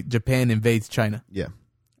where like Japan invades China. Yeah.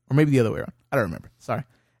 Or maybe the other way around. I don't remember. Sorry.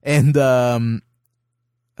 And I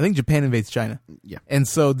think Japan invades China. Yeah. And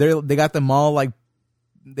so they got them all like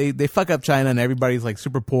they fuck up China and everybody's like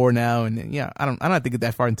super poor now. And yeah, I'm not thinking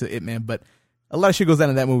that far into Ip Man, but a lot of shit goes down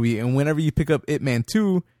in that movie. And whenever you pick up Ip Man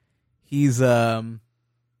 2, he's moved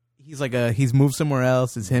somewhere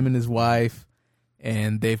else. It's him and his wife.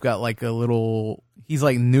 And they've got like a little, he's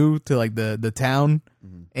like new to like the town.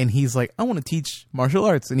 And he's like, I want to teach martial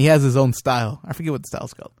arts. And he has his own style. I forget what the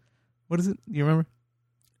style's called. What is it? Do you remember?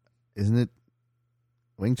 Isn't it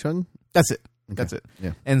Wing Chun? That's it. Okay. That's it.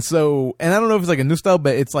 Yeah. And so, and I don't know if it's like a new style,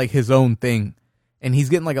 but it's like his own thing. And he's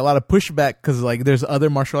getting like a lot of pushback because like there's other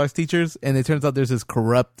martial arts teachers. And it turns out there's this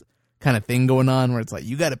corrupt kind of thing going on where it's like,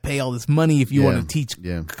 you got to pay all this money if you want to teach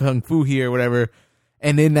Kung Fu here or whatever.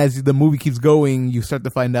 And then as the movie keeps going, you start to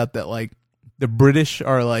find out that like the British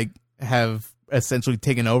are like have essentially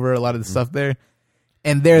taken over a lot of the stuff there.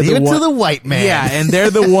 And they're Leave it to the white man. Yeah, and they're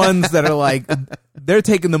the ones that are like, they're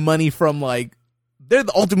taking the money from like, they're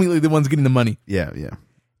ultimately the ones getting the money. Yeah, yeah.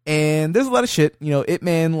 And there's a lot of shit. You know, Ip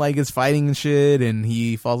Man like is fighting and shit and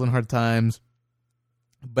he falls on hard times.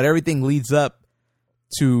 But everything leads up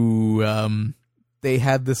to, they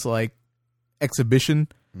have this like exhibition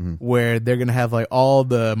where they're going to have like all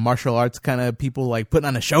the martial arts kind of people like putting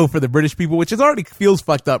on a show for the British people, which is already feels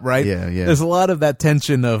fucked up, right? Yeah, yeah. There's a lot of that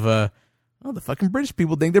tension of, the fucking British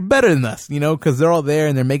people think they're better than us, you know, because they're all there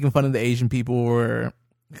and they're making fun of the Asian people or,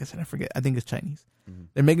 like I said, I forget. I think it's Chinese.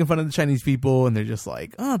 They're making fun of the Chinese people and they're just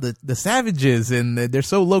like, oh, the savages and they're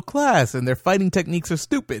so low class and their fighting techniques are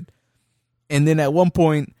stupid. And then at one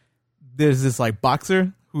point, there's this like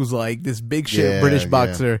boxer who's like this big shit British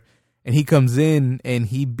boxer. And he comes in and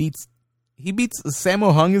he beats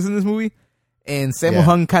Sammo Hung is in this movie. And Sammo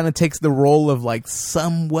Hung kind of takes the role of like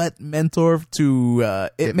somewhat mentor to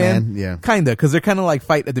Ip Man. Yeah. Kind of, because they're kind of like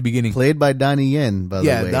fight at the beginning. Played by Donnie Yen, by the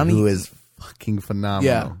way, Donnie, who is fucking phenomenal.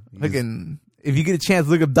 Yeah. Looking, if you get a chance,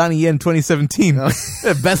 look up Donnie Yen 2017.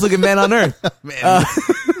 The best looking man on earth. Man,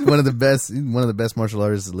 one of the best martial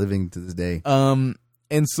artists living to this day.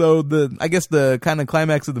 And so I guess the kind of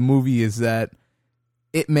climax of the movie is that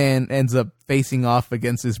Ip Man ends up facing off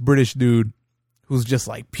against this British dude who's just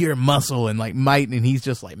like pure muscle and like might, and he's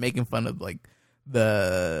just like making fun of like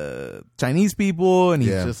the Chinese people, and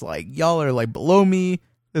he's just like, y'all are like below me.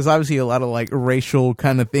 There's obviously a lot of like racial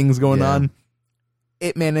kind of things going on.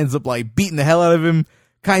 Ip Man ends up like beating the hell out of him.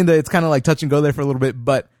 It's kind of like touch and go there for a little bit,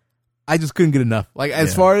 but I just couldn't get enough. Like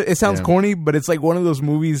as far as it sounds corny, but it's like one of those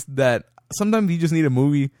movies that sometimes you just need a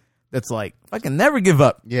movie that's like, I can never give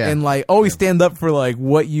up. Yeah. And like always stand up for like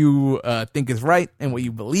what you think is right and what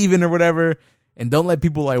you believe in or whatever. And don't let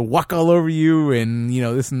people like walk all over you and, you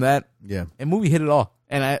know, this and that. Yeah. And movie hit it all.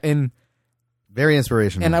 And very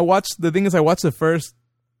inspirational. And I watched the first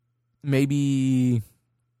maybe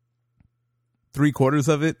 3/4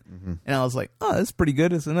 of it, and I was like, "Oh, that's pretty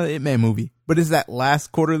good. It's another Ip Man movie." But it's that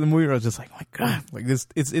last quarter of the movie where I was just like, "Oh my god!" Like this,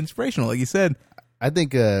 it's inspirational, like you said. I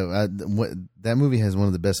think that movie has one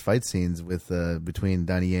of the best fight scenes with between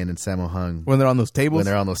Donnie Yen and Sammo Hung When they're on those tables,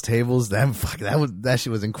 that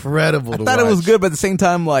shit was incredible. I thought it was good, but at the same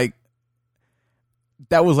time, like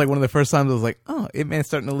that was like one of the first times I was like, "Oh, Ip Man's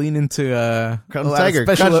starting to lean into Crouching Tiger,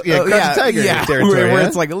 Tiger territory, where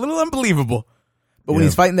it's like a little unbelievable." But when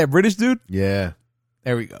he's fighting that British dude, there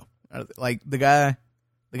we go. Like the guy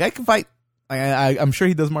can fight. I'm sure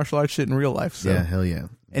he does martial arts shit in real life. So. Yeah, hell yeah.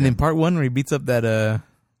 And in part 1, where he beats up that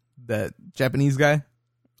Japanese guy,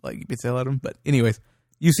 like he beats the hell out of him. But anyways,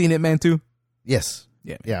 you seen Ip Man 2? Yes.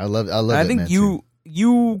 Yeah. I love. I think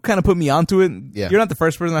you kind of put me onto it. Yeah. You're not the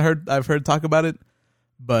first person I've heard talk about it.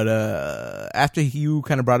 But after you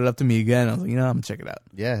kind of brought it up to me again, I was like, I'm gonna check it out.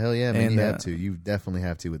 Yeah, hell yeah, man. And, you have to. You definitely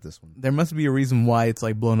have to with this one. There must be a reason why it's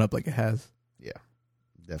like blown up like it has. Yeah,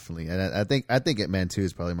 definitely. And I think Ip Man 2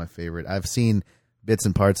 is probably my favorite. I've seen bits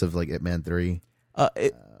and parts of like Ip Man 3.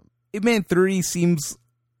 Ip Man 3 seems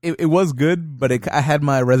it was good, but I had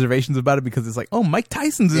my reservations about it because it's like, oh, Mike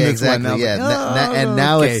Tyson's in this exactly, one. Yeah, and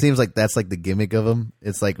now it seems like that's like the gimmick of him.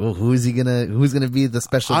 It's like, well, who's gonna be the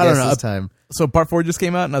special guest this time? So part 4 just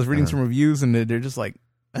came out, and I was reading some reviews, and they're just like,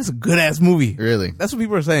 that's a good ass movie. Really? That's what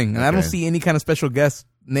people are saying, and I don't see any kind of special guest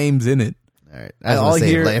names in it. All right, I was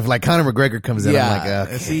gonna say, if like Conor McGregor comes in, I'm like,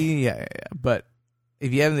 okay. See, yeah. But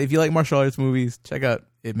if you like martial arts movies, check out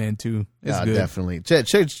Ip Man 2. It's good. Definitely.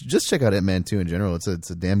 Just check out Ip Man 2 in general. It's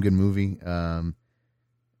a damn good movie.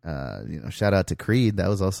 Shout out to Creed. That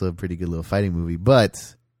was also a pretty good little fighting movie.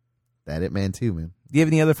 But that Ip Man 2, man. Do you have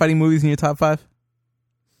any other fighting movies in your top 5?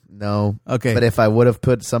 No. Okay. But if I would have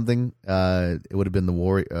put something, it would have been the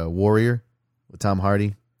Warrior with Tom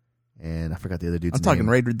Hardy, and I forgot the other dude's name. I'm talking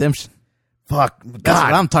Raid Redemption. Fuck, that's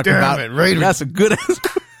what I'm talking about. That's a good ass.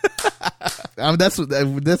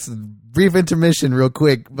 That's brief intermission real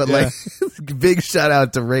quick, but like big shout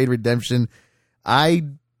out to Raid Redemption. I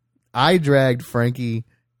dragged Frankie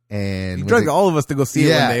and you dragged all of us to go see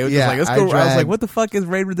it one day. It was just like, let's go. I was like, what the fuck is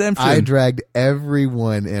Raid Redemption? I dragged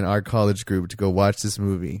everyone in our college group to go watch this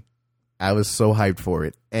movie. I was so hyped for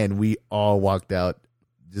it, and we all walked out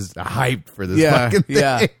just hyped for this fucking thing.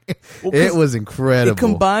 Yeah. Well, it was incredible. It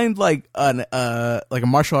combined like a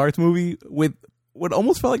martial arts movie with what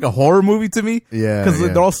almost felt like a horror movie to me. Yeah. Because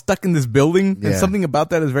they're all stuck in this building, and something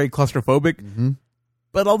about that is very claustrophobic. Mm-hmm.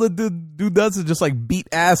 But all the dude does is just like beat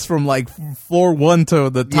ass from like floor 1 to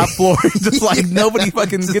the top floor. Just like nobody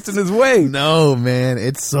fucking gets in his way. No, man.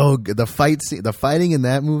 It's so good. The fighting in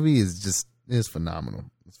that movie is phenomenal.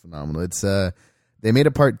 It's phenomenal. It's they made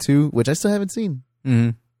a part 2, which I still haven't seen.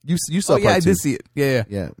 Mm-hmm. You saw part 2. I did see it.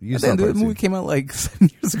 Yeah. You saw part 2. The movie came out like 7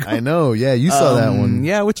 years ago. I know. Yeah, you saw that one.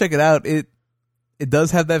 Yeah, we'll check it out. It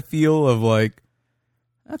does have that feel of like,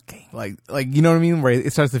 okay, like you know what I mean, where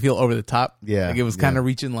it starts to feel over the top. Yeah, like it was kind of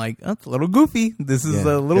reaching like, oh, it's a little goofy. This is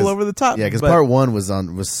a little over the top. Yeah, because part 1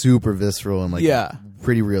 was super visceral and like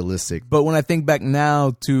pretty realistic. But when I think back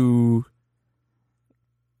now to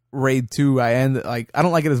Raid 2, I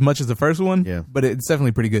don't like it as much as the first one. Yeah, but it's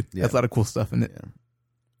definitely pretty good. Yeah. That's a lot of cool stuff in it. Yeah.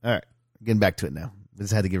 All right, getting back to it now. I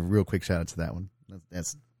just had to give a real quick shout out to that one.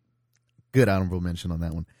 That's good honorable mention on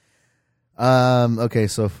that one. Okay,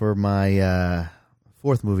 so for my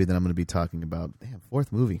 4th movie that I'm going to be talking about,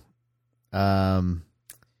 4th movie.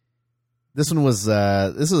 This was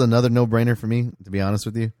another no-brainer for me, to be honest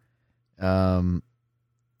with you.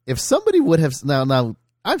 If somebody would have now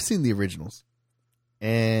I've seen the originals,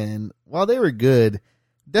 and while they were good,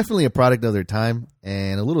 definitely a product of their time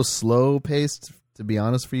and a little slow paced, to be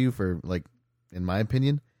honest for you, for like in my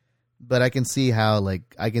opinion. But I can see how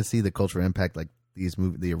the cultural impact like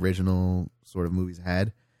the original sort of movies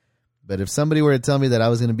had. But if somebody were to tell me that I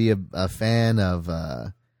was going to be a fan of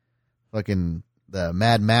fucking the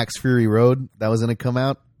Mad Max Fury Road that was going to come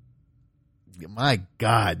out, my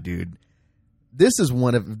God, dude, this is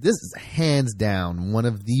hands down one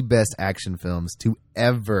of the best action films to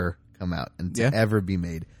ever come out and to ever be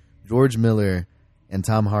made. George Miller and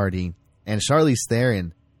Tom Hardy and Charlize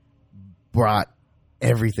Theron brought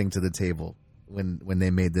everything to the table when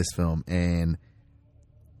they made this film. And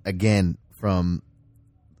again,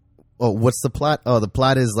 what's the plot? Oh, the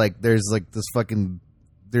plot is like there's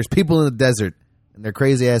people in the desert and they're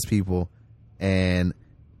crazy ass people and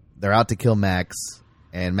they're out to kill Max,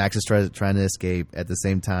 and Max is trying to escape. At the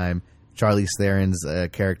same time, Charlize Theron's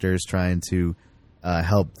character is trying to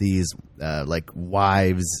help these like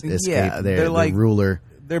wives escape their ruler.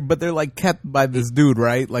 They're like kept by this dude,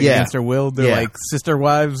 right? Like against their will. They're like sister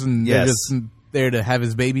wives, and they're just there to have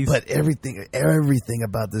his babies. But everything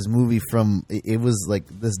about this movie, from it was like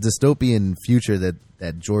this dystopian future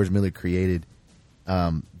that George Miller created,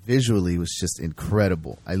 visually was just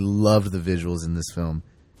incredible. I loved the visuals in this film,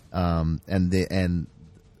 and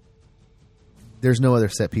there's no other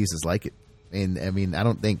set pieces like it. And I mean, I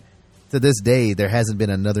don't think to this day there hasn't been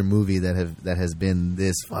another movie that has been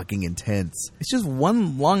this fucking intense. It's just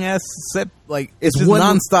one long ass set, like it's just one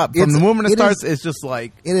nonstop from the moment it starts. It's just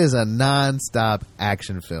like it is a nonstop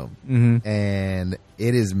action film, and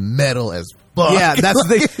it is metal as fuck. Yeah, that's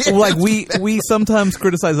the thing. Like we sometimes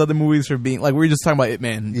criticize other movies for being like we were just talking about Ip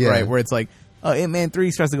Man, right? Where it's like Ip Man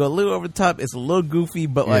 3 starts to go a little over the top. It's a little goofy,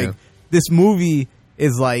 but like this movie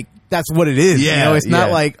is like. That's what it is. Yeah, you know, it's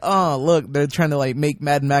not like, oh, look, they're trying to like make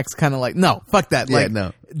Mad Max kind of like, no, fuck that. Yeah, like,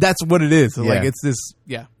 no. That's what it is. Like, it's this,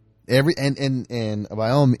 Every and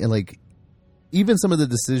by all means, like even some of the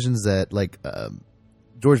decisions that like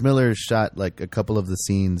George Miller shot like a couple of the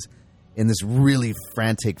scenes in this really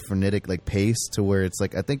frantic, frenetic like pace to where it's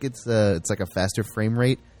like I think it's like a faster frame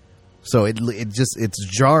rate. So it's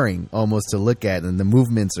jarring almost to look at, and the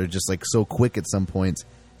movements are just like so quick at some points.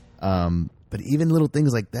 But even little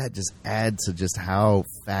things like that just add to just how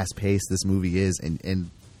fast paced this movie is,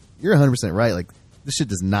 and you're 100% right. Like this shit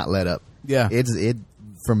does not let up. Yeah, it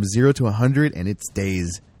from 0 to 100, and it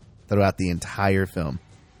stays throughout the entire film.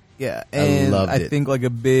 Yeah, and I think like a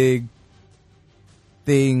big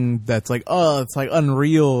thing that's like, oh, it's like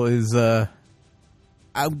unreal is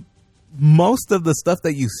most of the stuff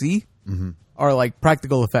that you see are like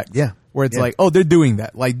practical effects. Yeah, where it's like, oh, they're doing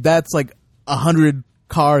that. Like that's like 100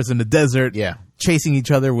 cars in the desert, chasing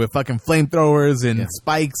each other with fucking flamethrowers and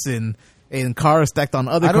spikes and cars stacked on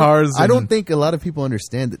other cars. I don't think a lot of people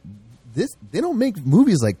understand that they don't make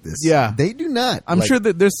movies like this. Yeah, they do not. I'm sure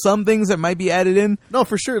that there's some things that might be added in. No,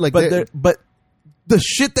 for sure. Like, but the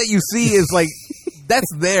shit that you see is like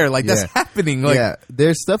that's there. Like that's happening. Like,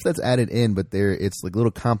 there's stuff that's added in, but it's like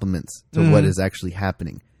little compliments to what is actually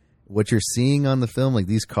happening. What you're seeing on the film, like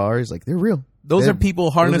these cars, like they're real. Those are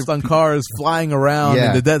people harnessed on cars flying around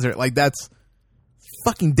in the desert. Like that's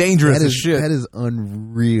fucking dangerous as shit. That is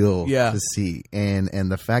unreal to see. And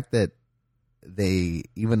the fact that they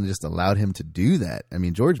even just allowed him to do that. I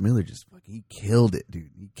mean, George Miller he killed it,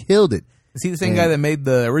 dude. He killed it. Is he the same guy that made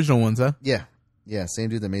the original ones, huh? Yeah. Yeah, same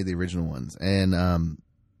dude that made the original ones. And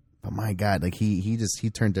but my God, like he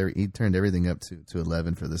turned everything up to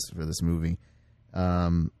 11 for this movie.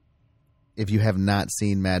 If you have not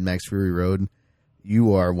seen Mad Max Fury Road,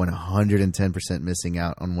 you are 110% missing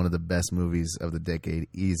out on one of the best movies of the decade,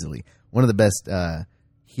 easily. One of the best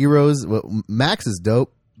heroes. Well, Max is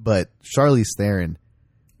dope, but Charlize Theron,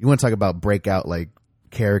 you want to talk about breakout like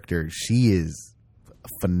character? She is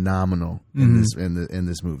phenomenal in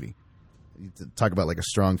this movie. You talk about like a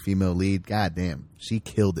strong female lead. God damn, she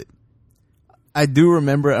killed it. I do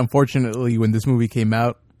remember, unfortunately, when this movie came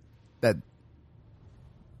out, that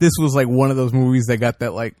this was like one of those movies that got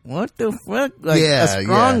that like, what the fuck? Like a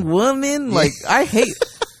strong woman? Like I hate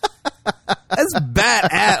that's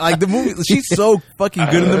bad like the movie, she's so fucking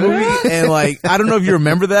good in the movie, and like I don't know if you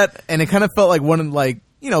remember that, and it kind of felt like one of like,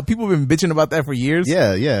 you know, people have been bitching about that for years.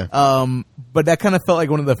 But that kind of felt like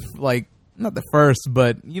one of the like, not the first,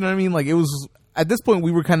 but you know what I mean? Like it was at this point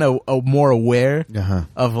we were kind of more aware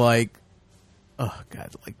of like, oh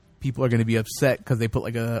God, like people are going to be upset because they put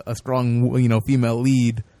like a strong, you know, female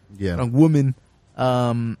lead, a woman.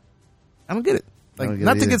 I don't get it. Like,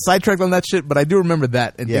 not to get sidetracked on that shit, but I do remember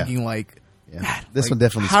that and thinking like, God, this one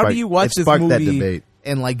definitely. How do you watch this movie that debate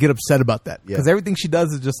and like get upset about that? Because everything she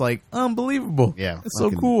does is just like unbelievable. Yeah, it's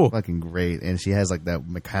so cool, fucking great, and she has like that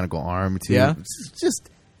mechanical arm too. Yeah, it's just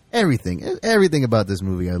everything about this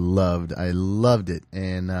movie. I loved it,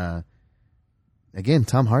 and again,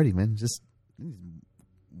 Tom Hardy, man, just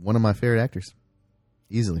one of my favorite actors,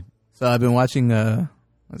 easily. So I've been watching.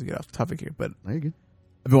 Let's get off topic here, but you're good.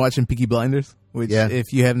 I've been watching Peaky Blinders, which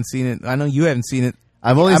if you haven't seen it, I know you haven't seen it.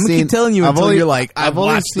 I'm gonna keep telling you until you're like, I've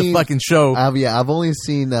watched the fucking show. I've only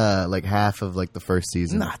seen like half of like the first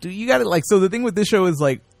season. Nah, dude, you got it. Like, so the thing with this show is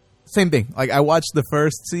like, same thing. Like, I watched the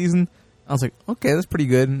first season. I was like, okay, that's pretty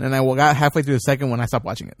good. And I got halfway through the second one. I stopped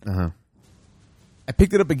watching it. I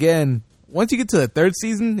picked it up again. Once you get to the third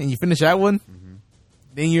season and you finish that one,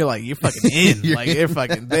 then you're like, you're fucking in. You're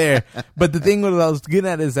fucking there. But the thing what I was getting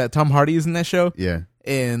at is that Tom Hardy is in that show. Yeah.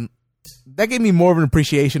 And that gave me more of an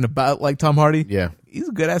appreciation about like Tom Hardy. Yeah. He's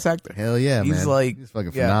a good ass actor. Hell yeah, he's man. Like, he's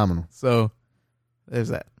fucking phenomenal. So there's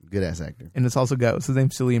that. Good ass actor. And it's also got, what's his name?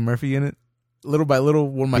 Cillian Murphy in it. Little by little,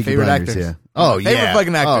 one of my favorite actors. Yeah. Oh, yeah. Favorite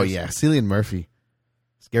fucking actors. Oh, yeah. Cillian Murphy.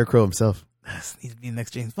 Scarecrow himself. This needs to be the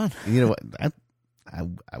next James Bond. You know what?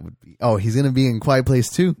 I would be. Oh, he's gonna be in Quiet Place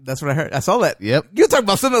 2. That's what I heard. I saw that. Yep. You're talking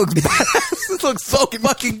about something that looks badass. This looks so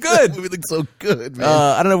fucking good. That movie looks so good, man.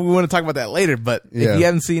 I don't know if we want to talk about that later, but Yeah. if you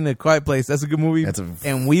haven't seen A Quiet Place, that's a good movie.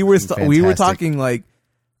 And we were fantastic. talking like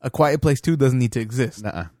A Quiet Place 2 doesn't need to exist.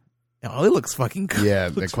 Nuh-uh. Oh, it looks fucking good. Yeah,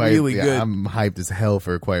 it looks Quiet, really yeah, good. I'm hyped as hell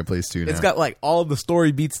for A Quiet Place 2 now. It's got like all the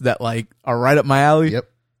story beats that like are right up my alley. Yep.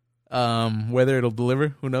 Whether it'll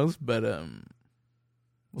deliver, who knows? But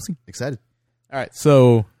we'll see. Excited. All right,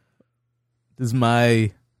 so this is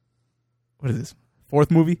my what is this? 4th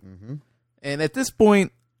movie? Mm-hmm. And at this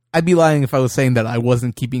point, I'd be lying if I was saying that I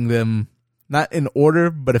wasn't keeping them not in order,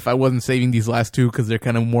 but if I wasn't saving these last 2 because they're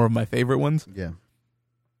kind of more of my favorite ones. Yeah.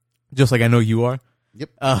 Just like I know you are.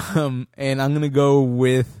 Yep. And I'm gonna go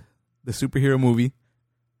with the superhero movie,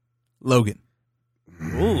 Logan.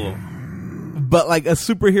 Ooh. But like a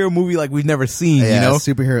superhero movie like we've never seen, Yeah, you know?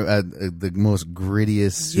 superhero, the most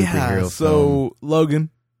grittiest superhero film. So Logan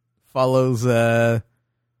follows the.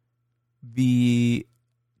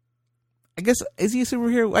 I guess is he a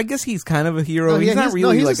superhero? I guess he's kind of a hero. No, yeah, he's not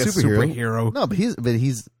really he's like a superhero. No, but he's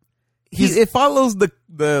It follows the.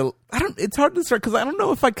 I don't. It's hard to start because I don't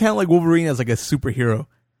know if I count like Wolverine as like a superhero.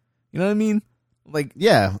 You know what I mean? Like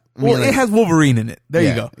yeah. I mean, well, it has Wolverine in it. There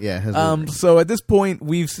you go. Yeah. It has Wolverine. So at this point,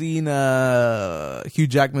 we've seen Hugh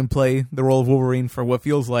Jackman play the role of Wolverine for what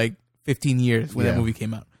feels like 15 years when that movie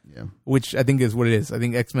came out. Yeah. Which I think is what it is. I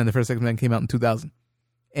think X-Men, the first X-Men came out in 2000.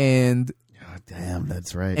 And oh, damn,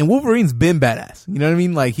 that's right. And Wolverine's been badass. You know what I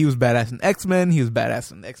mean? Like he was badass in X-Men. He was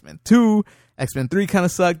badass in X-Men 2. X-Men 3 kind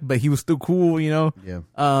of sucked, but he was still cool, you know? Yeah.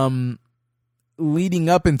 Leading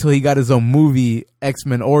up until he got his own movie,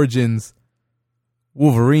 X-Men Origins,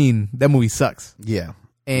 Wolverine, that movie sucks. Yeah.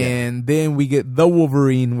 And then we get The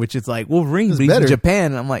Wolverine, which is like Wolverine, but he's better. in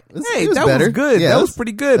Japan. And I'm like, hey, that better. was good. Yeah, that was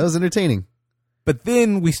pretty good. That was entertaining. But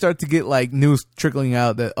then we start to get like news trickling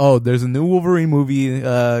out that, oh, there's a new Wolverine movie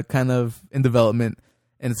kind of in development.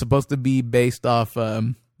 And it's supposed to be based off,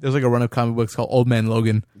 there's like a run of comic books called Old Man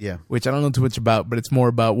Logan. Yeah. Which I don't know too much about, but it's more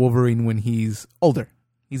about Wolverine when he's older.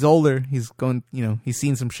 He's older. He's going, you know, he's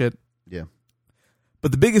seen some shit. Yeah.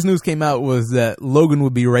 But the biggest news came out was that Logan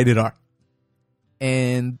would be rated R.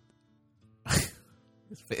 And is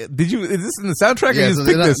this in the soundtrack? Yeah, or you just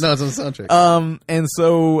picked this? No, it's on the soundtrack. And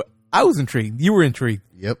so I was intrigued. You were intrigued.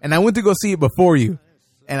 Yep. And I went to go see it before you.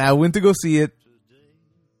 And I went to go see it.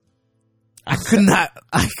 I could not.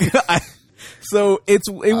 So it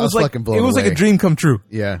was like a dream come true.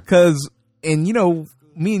 Yeah. Because, and you know,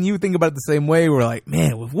 me and you think about it the same way. We're like,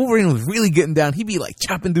 man, if Wolverine was really getting down, he'd be like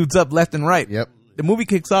chopping dudes up left and right. Yep. The movie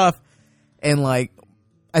kicks off, and like,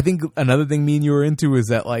 I think another thing me and you were into is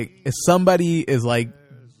that like, if somebody is like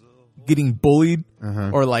getting bullied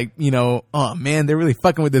or like, you know, oh man, they're really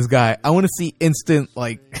fucking with this guy, I want to see instant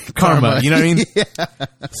like karma. You know what I mean? Yeah.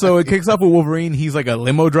 So it kicks off with Wolverine. He's like a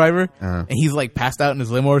limo driver, and he's like passed out in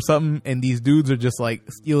his limo or something, and these dudes are just like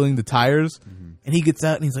stealing the tires. And he gets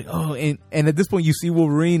out and he's like, oh, and at this point you see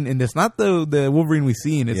Wolverine, and it's not the Wolverine we've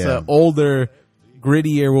seen. It's an older,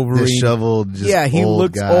 grittier Wolverine. Disheveled, just he old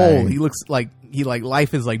looks guy. old. He looks like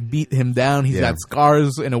life has like beat him down. He's got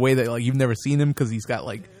scars in a way that like you've never seen him, because he's got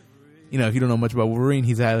like, you know, if you don't know much about Wolverine,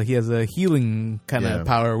 he has a healing kind of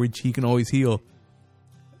power which he can always heal.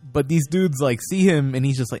 But these dudes like see him and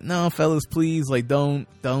he's just like, no, fellas, please, like don't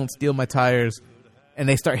steal my tires. And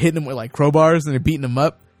they start hitting him with like crowbars and they're beating him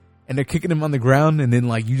up and they're kicking him on the ground, and then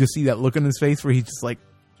like you just see that look on his face where he's just like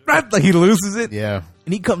he loses it. Yeah.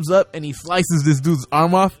 And he comes up and he slices this dude's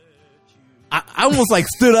arm off. I almost like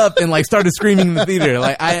stood up and like started screaming in the theater.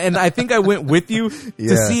 Like I think I went with you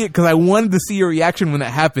to see it because I wanted to see your reaction when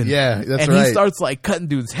that happened. Yeah, that's right. And he starts like cutting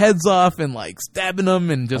dudes' heads off and like stabbing them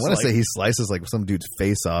and just. I want to like, say he slices like some dude's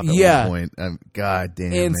face off at one point. God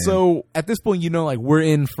damn. And man. so at this point, you know, like we're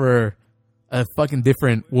in for a fucking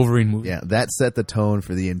different Wolverine movie. Yeah, that set the tone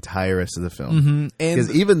for the entire rest of the film. Mm-hmm.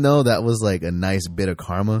 Because even though that was like a nice bit of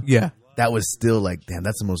karma, yeah, that was still like, damn,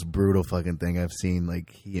 that's the most brutal fucking thing I've seen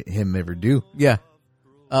like him ever do. Yeah.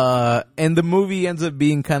 And the movie ends up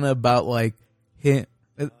being kind of about like him.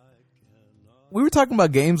 We were talking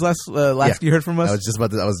about games last you heard from us. I was just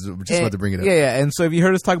about to bring it up. Yeah. And so if you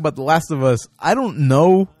heard us talk about The Last of Us, I don't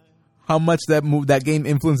know how much that game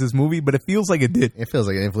influenced this movie, but it feels like it did. It feels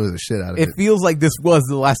like it influenced the shit out of it. It feels like this was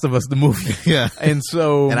The Last of Us, the movie. Yeah. And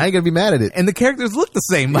so, and I ain't gonna be mad at it. And the characters look the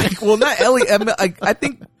same. Like, well, not Ellie. I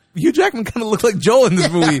think Hugh Jackman kind of looked like Joel in this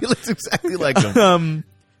movie. He looks exactly like him.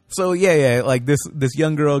 So yeah, like this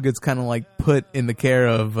young girl gets kind of like put in the care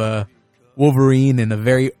of Wolverine and a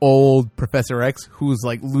very old Professor X who's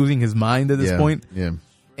like losing his mind at this point. Yeah.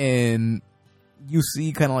 And you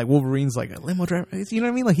see kind of like Wolverine's like a limo driver. You know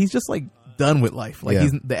what I mean? Like he's just like done with life. Like Yeah.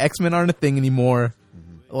 the X-Men aren't a thing anymore.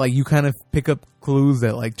 Like you kind of pick up clues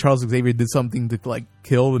that like Charles Xavier did something to like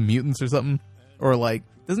kill the mutants or something, or like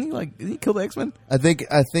didn't he kill the X-Men? I think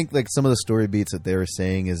like some of the story beats that they were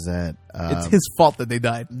saying is that It's his fault that they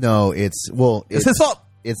died. no, it's It's his fault.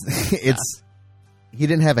 It's he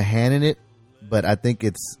didn't have a hand in it, but I think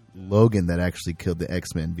it's Logan that actually killed the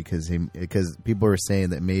X-Men because people were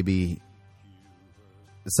saying that maybe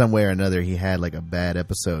some way or another he had like a bad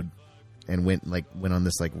episode and went on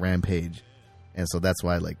this like rampage, and so that's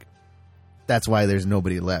why there's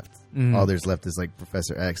nobody left. All there's left is like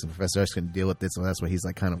Professor X, and Professor X couldn't deal with it, so that's why he's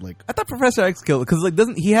like kind of like. I thought Professor X killed it because like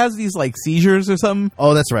doesn't he has these like seizures or something?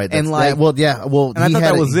 Oh, that's right. And, like- well, yeah, well, and I he thought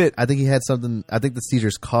had that was it. I think he had something. I think the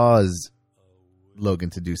seizures caused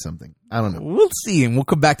Logan to do something. I don't know. We'll see, and we'll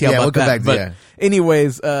come back to you Yeah, about we'll come that. back to- but yeah.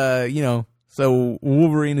 anyways, so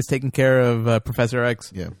Wolverine is taking care of Professor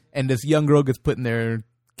X, Yeah. and this young girl gets put in their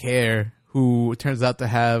care, who turns out to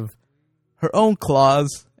have her own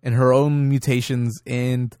claws and her own mutations.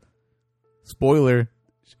 And spoiler,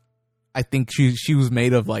 I think she was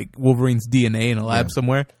made of like Wolverine's DNA in a lab Yeah.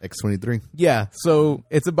 somewhere. X-23. Yeah, so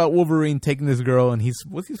it's about Wolverine taking this girl, and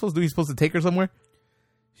what's he supposed to do? He's supposed to take her somewhere.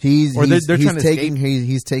 He's Or they're trying to taking her.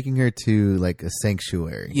 He's taking her to like a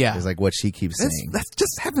sanctuary. Yeah. is like what she keeps saying. That's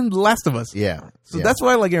just happened to The Last of Us. Yeah, So yeah. that's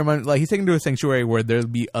why, like, he's taken to a sanctuary where there'll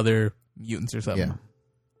be other mutants or something. Yeah.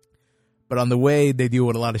 But on the way, they deal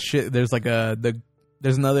with a lot of shit. There's like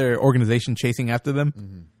there's another organization chasing after them,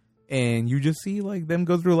 Mm-hmm. and you just see like them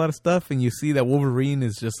go through a lot of stuff, and you see that Wolverine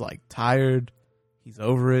is just like tired. He's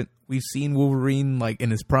over it. We've seen Wolverine like in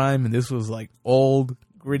his prime, and this was like old,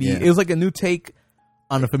 gritty. Yeah. It was like a new take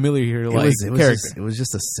on a familiar It like was character. just, it was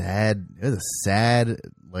just a sad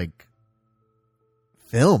like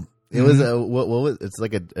film. It was a what was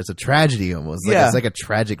it's a tragedy almost. Like, Yeah. it's like a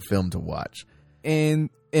tragic film to watch. And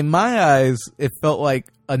in my eyes, it felt like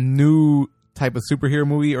a new type of superhero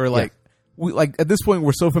movie, or like like at this point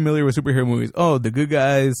we're so familiar with superhero movies. Oh, the good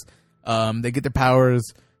guys, they get their powers,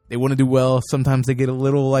 they want to do well. Sometimes they get a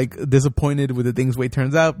little like disappointed with the things way it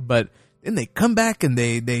turns out, but then they come back and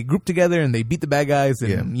they group together and they beat the bad guys,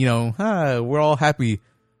 and we're all happy.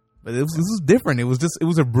 But this was different. It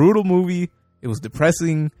was a brutal movie. It was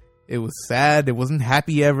depressing. It was sad. It wasn't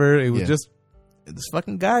happy ever. It was just this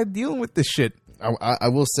fucking guy dealing with this shit. I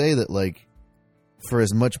will say that like for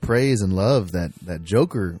as much praise and love that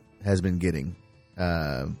Joker has been getting,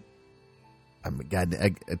 to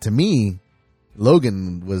me,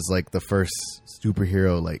 Logan was like the first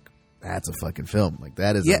superhero. Like that's a fucking film. Like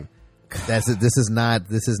that is this is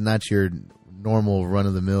not your normal run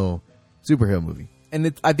of the mill superhero movie.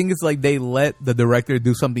 And I think it's like they let the director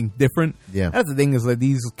do something different. Yeah. That's the thing, is like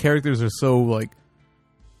these characters are so like,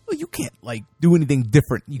 well, you can't like do anything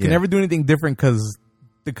different. You can Yeah. never do anything different because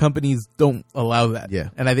the companies don't allow that. Yeah.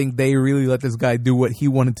 And I think they really let this guy do what he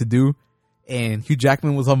wanted to do. And Hugh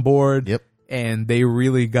Jackman was on board. Yep. And they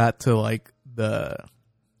really got to like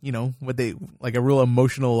what they like a real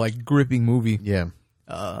emotional, like gripping movie. Yeah.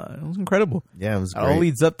 It was incredible. Yeah, it was It all great.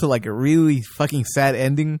 leads up to like a really fucking sad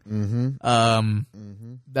ending.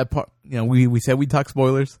 That part, we said we'd talk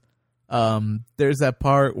spoilers. There's that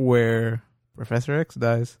part where Professor X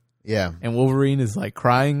dies, Yeah. and Wolverine is like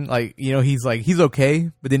crying, like he's like he's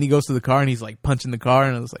okay, but then he goes to the car and he's like punching the car,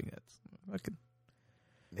 and I was like, that's fucking.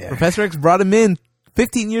 Yeah. Professor X brought him in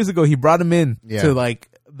 15 years ago. He brought him in Yeah. to like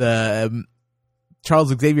the Charles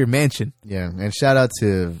Xavier mansion. Yeah, and shout out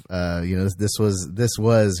to this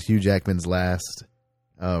was Hugh Jackman's last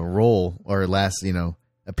role or last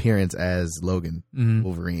appearance as Logan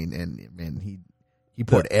Wolverine, and man he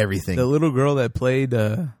poured everything. The little girl that played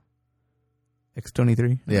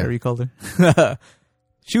X-23, Yeah. whatever you called her,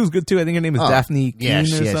 she was good too. I think her name is Daphne Keane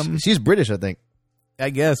or something. She's British, I think. I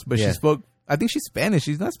guess, but Yeah. she spoke. I think she's Spanish.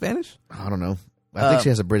 She's not Spanish. I don't know. I think she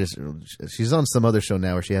has a British. She's on some other show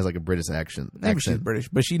now where she has like a British accent. Maybe she's British,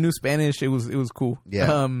 but she knew Spanish. It was cool.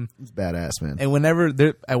 Yeah, it's badass, man. And whenever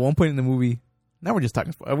there, at one point in the movie, now we're just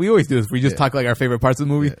talking. We always do this. We just talk like our favorite parts of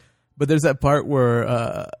the movie. Yeah. But there's that part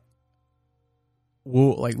where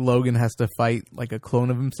Logan has to fight like a clone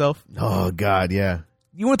of himself. Oh God, yeah,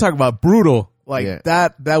 You want to talk about brutal? Like Yeah.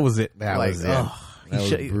 that was it. That like, was that was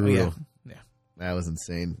brutal. Yeah. that was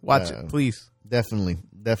insane. Watch it, please. Definitely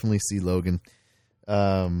see Logan.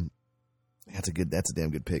 That's a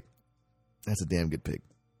damn good pick. That's a damn good pick.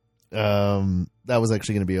 That was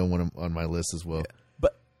actually going to be on my list as well.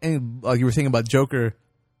 But and like you were saying about Joker,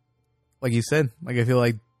 like you said, like I feel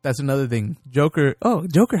like that's another thing. Joker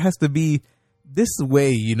has to be this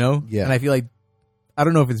way, Yeah. And I feel like I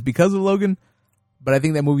don't know if it's because of Logan, but I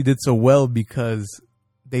think that movie did so well because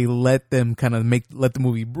they let them kind of let the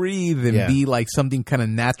movie breathe and be like something kind of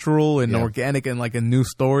natural and organic and like a new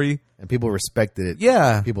story. And people respected it.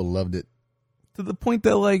 Yeah. People loved it. To the point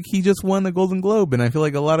that like he just won the Golden Globe, and I feel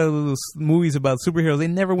like a lot of those movies about superheroes, they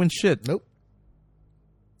never win shit. Nope.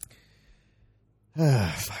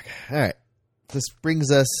 Fuck. All right. This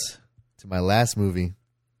brings us to my last movie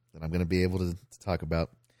that I'm going to be able to talk about.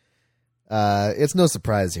 It's no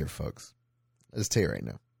surprise here, folks. I'll just tell you right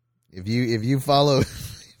now. If you follow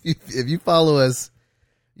if you follow us,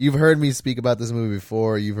 you've heard me speak about this movie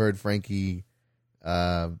before. You've heard Frankie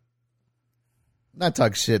not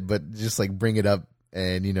talk shit, but just like bring it up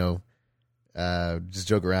and, just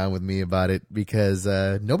joke around with me about it because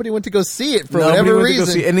nobody went to go see it for whatever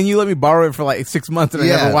reason. And then you let me borrow it for like 6 months and I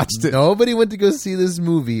never watched it. Nobody went to go see this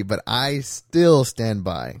movie, but I still stand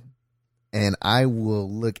by. And I will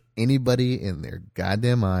look anybody in their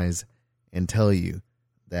goddamn eyes and tell you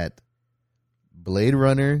that Blade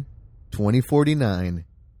Runner 2049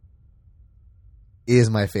 is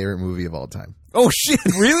my favorite movie of all time. Oh, shit.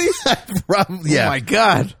 Really? Yeah. Oh, my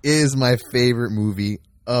God. Is my favorite movie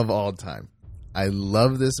of all time. I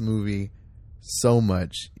love this movie so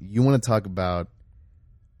much. You want to talk about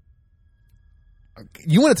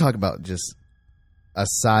just a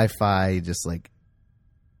sci-fi, just like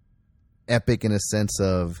epic in a sense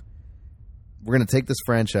of we're going to take this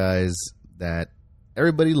franchise that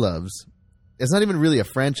everybody loves. It's not even really a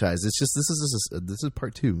franchise. It's just this is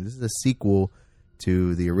part 2. This is a sequel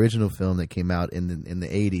to the original film that came out in the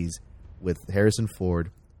 80s with Harrison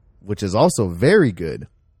Ford, which is also very good.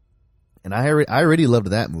 And I already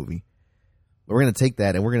loved that movie. But we're going to take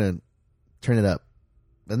that and we're going to turn it up.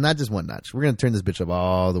 But not just one notch. We're going to turn this bitch up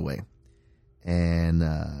all the way. And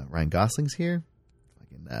Ryan Gosling's here.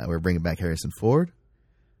 We're bringing back Harrison Ford.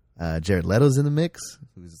 Jared Leto's in the mix.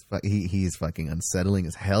 He's fucking unsettling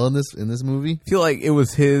as hell in this movie. I feel like it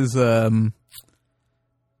was his...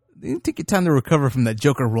 You didn't take your time to recover from that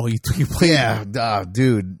Joker role you played. Yeah,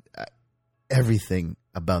 dude. Everything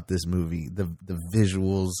about this movie, the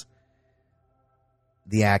visuals,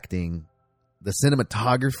 the acting, the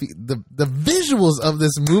cinematography, the visuals of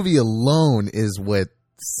this movie alone is what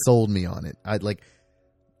sold me on it. I like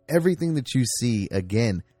everything that you see.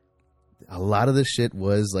 Again, a lot of the shit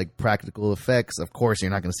was like practical effects. Of course,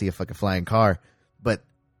 you're not going to see a fucking flying car, but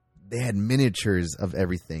they had miniatures of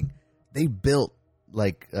everything. They built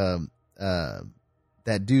like that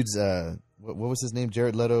dude's what was his name?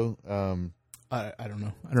 Jared Leto. I don't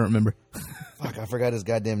know. I don't remember. Fuck, I forgot his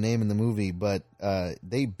goddamn name in the movie, but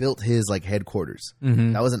they built his like headquarters.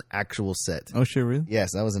 Mm-hmm. That was an actual set. Oh shit, really?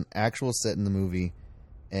 Yes, that was an actual set in the movie,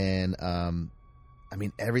 and I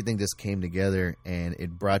mean everything just came together, and it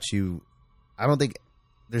brought you. I don't think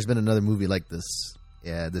there's been another movie like this,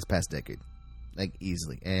 this past decade, like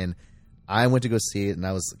easily. And I went to go see it, and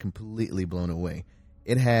I was completely blown away.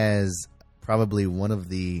 It has probably one of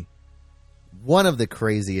the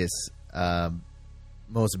craziest,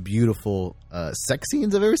 most beautiful sex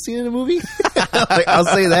scenes I've ever seen in a movie. Like, I'll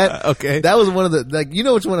say that. Okay, that was one of the you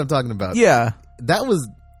know which one I'm talking about. Yeah, that was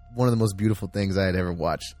one of the most beautiful things I had ever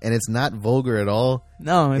watched, and it's not vulgar at all.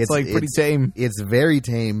 No, it's like pretty tame. It's very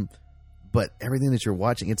tame. But everything that you're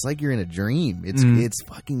watching, it's like you're in a dream. It's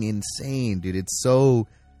fucking insane, dude. It's so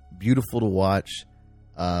beautiful to watch.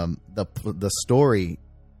 The story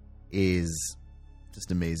is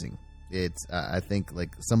just amazing. It's I think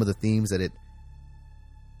like some of the themes that it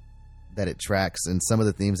tracks and some of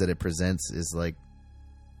the themes that it presents is like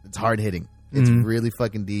it's hard hitting. It's really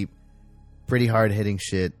fucking deep, pretty hard hitting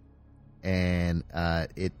shit, and I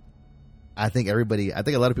think a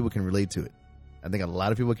lot of people can relate to it. I think a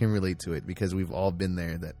lot of people can relate to it because we've all been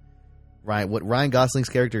there. That what Ryan Gosling's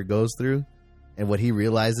character goes through, and what he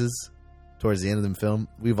realizes towards the end of the film,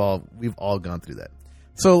 we've all gone through that.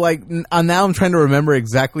 So like now I'm trying to remember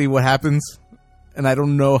exactly what happens, and I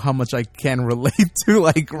don't know how much I can relate to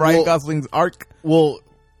like Ryan Gosling's arc. Well,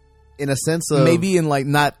 in a sense of maybe in like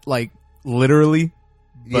not like literally,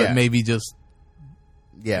 but maybe just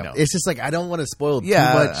It's just like I don't want to spoil too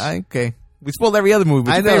much. Okay. We spoiled every other movie.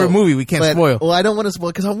 It's your favorite movie. We can't spoil. Well, I don't want to spoil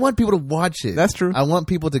because I want people to watch it. That's true. I want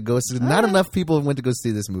people to go see. Not enough people went to go see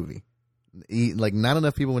this movie. Like not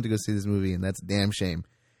enough people went to go see this movie, and that's a damn shame.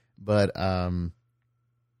 But I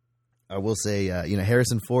will say,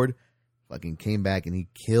 Harrison Ford fucking came back and he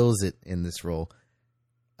kills it in this role.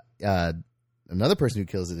 Another person who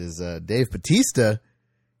kills it is Dave Bautista.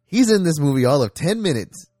 He's in this movie all of 10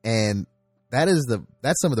 minutes, and that's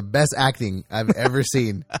some of the best acting I've ever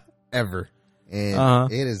seen. Ever.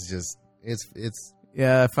 And it is just it's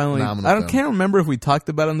I finally can't remember if we talked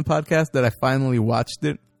about it on the podcast that I finally watched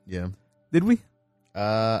it. Yeah. Did we?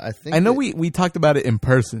 I think I know we talked about it in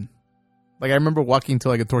person. Like, I remember walking to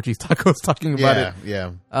like a Torchy's Tacos talking about it.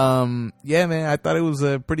 Yeah. Yeah, man, I thought it was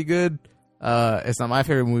pretty good. It's not my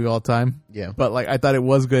favorite movie of all time. Yeah. But like, I thought it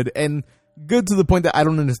was good, and good to the point that I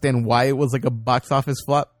don't understand why it was like a box office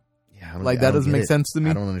flop. Yeah. Like, that doesn't make sense to me.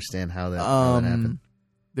 I don't understand how that happened.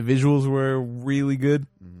 The visuals were really good.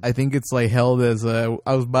 I think it's like held as I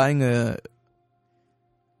was buying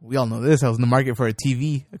we all know this. I was in the market for a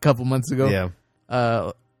TV a couple months ago.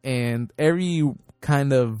 Yeah. And every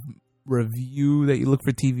kind of review that you look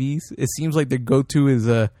for TVs, it seems like their go-to is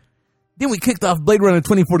then we kicked off Blade Runner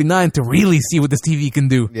 2049 to really see what this TV can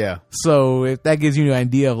do. Yeah. So if that gives you an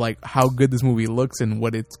idea of like how good this movie looks and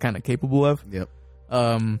what it's kind of capable of. Yep.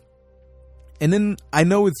 And then I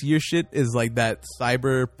know it's your shit is like that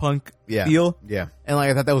cyberpunk feel. Yeah. And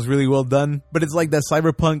like I thought that was really well done. But it's like that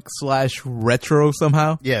cyberpunk / retro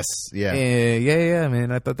somehow. Yes. Yeah. Yeah,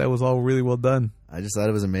 man. I thought that was all really well done. I just thought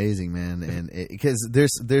it was amazing, man. And because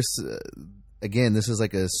there's again, this is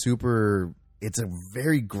like it's a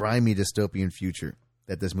very grimy dystopian future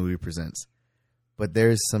that this movie presents. But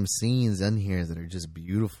there's some scenes in here that are just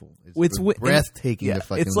beautiful. It's breathtaking to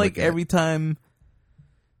fucking it's like look at. every time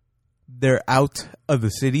they're out of the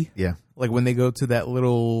city. Yeah. Like when they go to that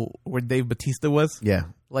little where Dave Bautista was. Yeah.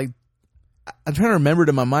 Like I'm trying to remember it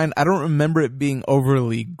in my mind. I don't remember it being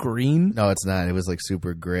overly green. No, it's not. It was like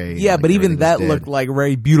super gray. Yeah, like but even that dead. looked like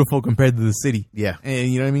very beautiful compared to the city. Yeah.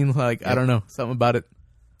 And you know what I mean? Like, I don't know. Something about it.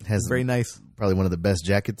 It has very nice. Probably one of the best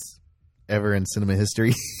jackets ever in cinema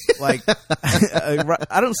history. Like, we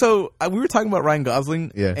were talking about Ryan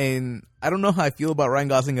Gosling. Yeah. And I don't know how I feel about Ryan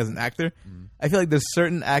Gosling as an actor. I feel like there's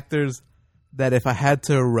certain actors that if I had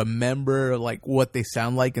to remember like what they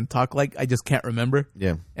sound like and talk like, I just can't remember.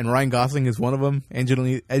 Yeah. And Ryan Gosling is one of them.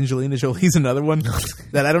 Angelina Jolie's another one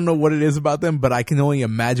that I don't know what it is about them, but I can only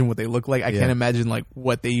imagine what they look like. I can't imagine like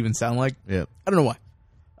what they even sound like. Yeah. I don't know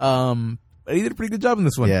why. But he did a pretty good job in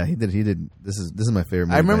this one. Yeah, he did. This is my favorite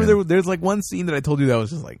movie. I remember there's like one scene that I told you that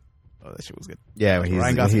was just like, oh, that shit was good. Yeah, like, he's,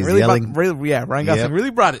 Ryan Gosling he's really yelling. Ryan Gosling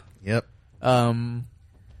really brought it. Yep.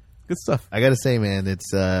 Good stuff. I gotta say, man,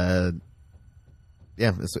 it's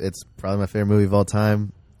it's probably my favorite movie of all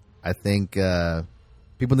time. I think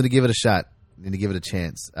people need to give it a shot. Need to give it a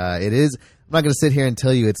chance. It is. I'm not gonna sit here and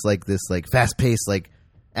tell you it's like this like fast paced like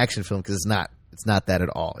action film because it's not. It's not that at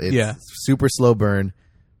all. It's super slow burn,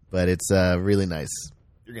 but it's really nice.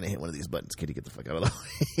 You're gonna hit one of these buttons, Kitty. Get the fuck out of the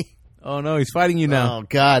way. Oh no, he's fighting you now. Oh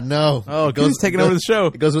God, no. Oh, Kitty's taking over the show.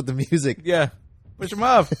 It goes with the music. Yeah, push him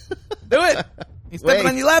off. Do it. He's stepping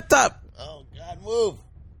on your laptop. Oh God, move.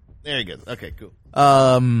 There he goes. Okay, cool.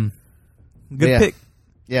 Good pick.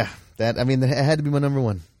 Yeah, that. I mean, it had to be my number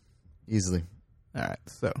one, easily. All right,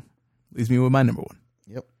 so leaves me with my number one.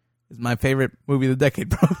 Yep, it's my favorite movie of the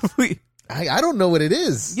decade, probably. I don't know what it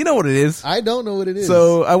is. You know what it is. I don't know what it is.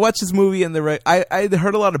 So I watched this movie and I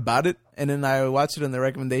heard a lot about it, and then I watched it on the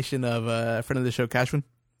recommendation of a friend of the show, Cashman.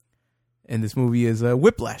 And this movie is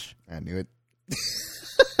Whiplash. I knew it.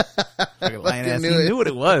 Lying ass. He knew what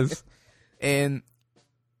it was. And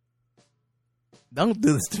don't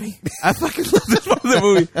do this to me. I fucking love this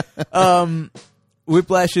movie.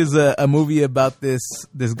 Whiplash is a movie about this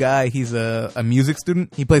guy. He's a music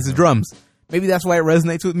student. He plays the drums. Maybe that's why it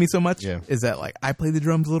resonates with me so much. Yeah. Is that like I play the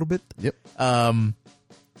drums a little bit? Yep. I'm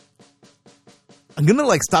gonna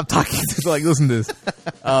like stop talking to like listen to this.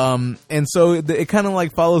 And so it kind of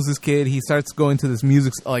like follows this kid. He starts going to this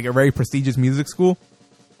music, like a very prestigious music school,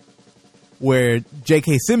 where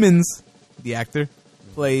J.K. Simmons, the actor,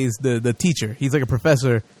 plays the teacher. He's like a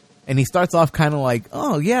professor, and he starts off kind of like,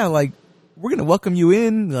 oh yeah, like we're gonna welcome you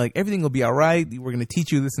in, like everything will be all right. We're gonna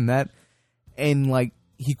teach you this and that, and like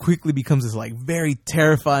he quickly becomes this like very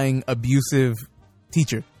terrifying, abusive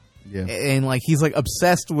teacher. Yeah. And like he's like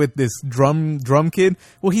obsessed with this drum kid.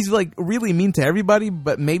 Well, he's like really mean to everybody,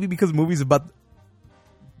 but maybe because the movie's about,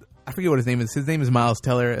 I forget what his name is. His name is Miles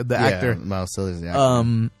Teller, the actor. Miles Teller is the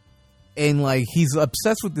actor. And like he's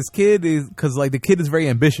obsessed with this kid because like the kid is very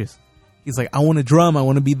ambitious. He's like, I want to drum. I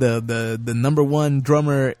want to be the number one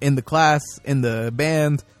drummer in the class, in the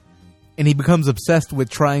band. And he becomes obsessed with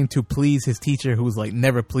trying to please his teacher, who's like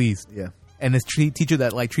never pleased. Yeah. And his teacher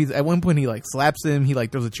that like treats, at one point he like slaps him. He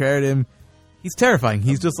like throws a chair at him. He's terrifying.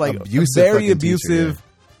 He's just like very abusive,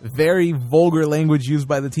 teacher, very vulgar language used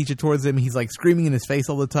by the teacher towards him. He's like screaming in his face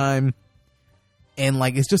all the time. And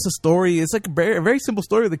like, it's just a story. It's like a very simple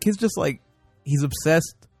story. The kid's just like, he's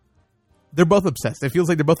obsessed. They're both obsessed. It feels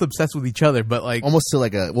like they're both obsessed with each other, but like almost to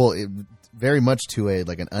like very much to a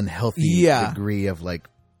like an unhealthy degree of like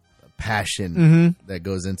passion that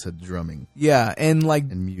goes into drumming. Yeah, and like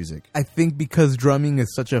and music. I think because drumming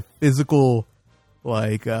is such a physical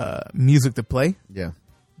like music to play, Yeah.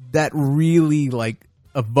 that really like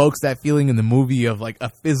evokes that feeling in the movie of like a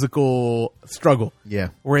physical struggle. Yeah.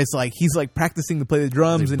 Where it's like he's like practicing to play the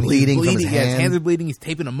drums He's and bleeding he's from bleeding. his Yeah, his hand. hands are bleeding. He's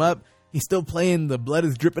taping them up. He's still playing. The blood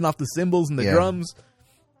is dripping off the cymbals and the Yeah. drums.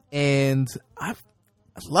 And I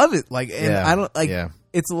love it. Like, and Yeah. I don't like. Yeah.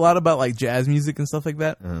 It's a lot about like jazz music and stuff like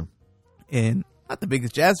that. Uh-huh. And not the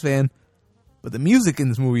biggest jazz fan, but the music in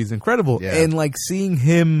this movie is incredible. Yeah. And like seeing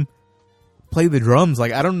him play the drums,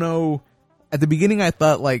 like I don't know. At the beginning, I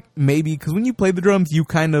thought like maybe because when you play the drums, you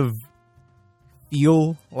kind of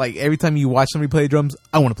feel like every time you watch somebody play the drums,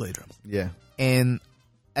 I want to play the drums. Yeah. And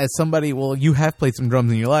as somebody, well, you have played some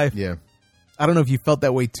drums in your life. Yeah. I don't know if you felt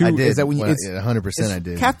that way too. I did. Is that when you? Well, It's, 100% it's I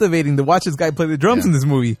did. captivating to watch this guy play the drums Yeah. in this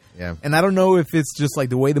movie. Yeah. And I don't know if it's just like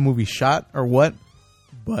the way the movie shot or what,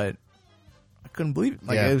 but I couldn't believe it.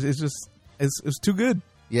 Like Yeah. it's just it's too good.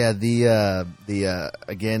 Yeah, the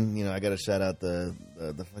again, you know, I got to shout out the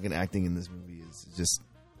fucking acting in this movie is just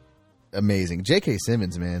amazing. J.K.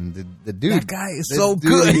 Simmons, man, the dude, That guy is this so dude,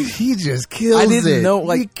 good. He just kills it. I didn't know,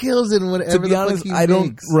 like, he kills it in whatever. To be the fuck honest, he I don't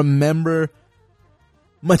makes. remember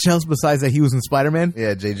much else besides that he was in Spider-Man.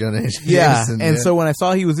 Yeah, J. Jonah Yeah, Jameson, and yeah. so when I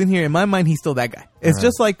saw he was in here, in my mind, he's still that guy. It's Uh-huh.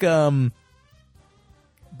 just like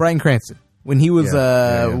Bryan Cranston when he was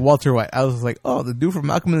Yeah. Walter White. I was like, oh, the dude from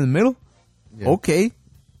Malcolm in the Middle. Yeah. Okay, and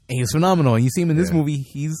he was phenomenal. And you see him in this Yeah. movie,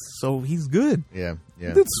 he's good. yeah,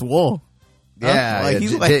 yeah, Dude's swole. yeah. Like, yeah.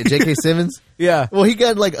 he's J- like- J.K. Simmons. Yeah, Well, he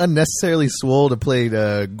got like unnecessarily swole to play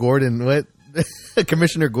Gordon, what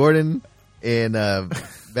Commissioner Gordon in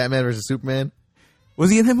Batman versus Superman.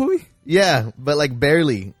 was he in that movie? Yeah, but like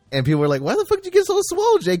barely. And people were like, "Why the fuck did you get so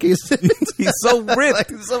swole, J.K. Simmons?" He's so ripped. Like,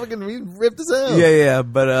 he's so fucking ripped as hell. Yeah,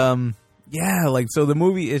 but yeah, like so the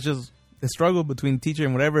movie is just the struggle between teacher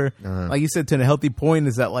and whatever. Uh-huh. Like you said, to a healthy point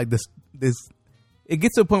is that like this it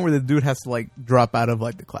gets to a point where the dude has to like drop out of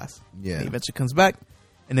like the class. Yeah. And he eventually comes back,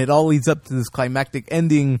 and it all leads up to this climactic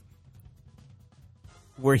ending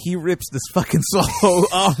where he rips this fucking solo.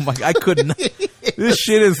 Oh my! I couldn't. This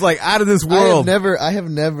shit is like out of this world. I have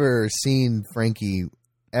never seen Frankie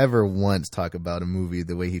ever once talk about a movie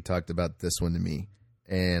the way he talked about this one to me.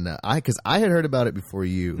 And because I had heard about it before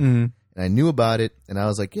you, and I knew about it, and I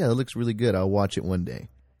was like, yeah, it looks really good. I'll watch it one day.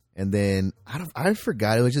 And then I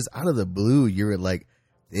forgot, it was just out of the blue. You were like,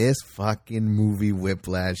 this fucking movie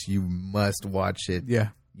Whiplash, you must watch it. Yeah.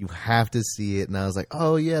 You have to see it. And I was like,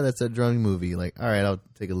 oh yeah, that's a drumming movie. Like, all right, I'll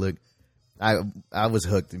take a look. I was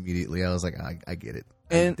hooked immediately. I was like, I get it.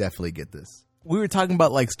 I And- definitely get this. We were talking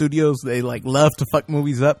about like studios, they like love to fuck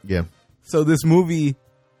movies up. Yeah. So this movie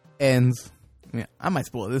ends. Yeah, I might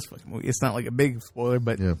spoil this fucking movie. It's not like a big spoiler,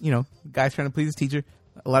 but Yeah. you know, guy's trying to please his teacher.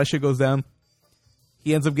 A lot of shit goes down.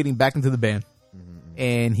 He ends up getting back into the band,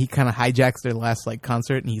 and he kind of hijacks their last like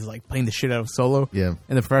concert, and he's like playing the shit out of solo. Yeah.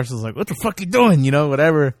 And the professor's like, "What the fuck you doing?" You know,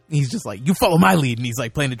 whatever. And he's just like, "You follow my lead," and he's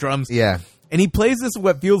like playing the drums. Yeah. And he plays this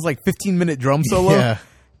what feels like 15-minute drum solo. Yeah.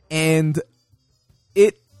 And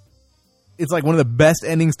it's like one of the best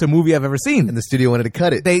endings to a movie I've ever seen. And the studio wanted to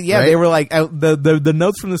cut it. They right? were like the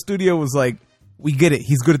notes from the studio was like, we get it,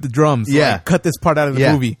 he's good at the drums. Yeah. Like, cut this part out of the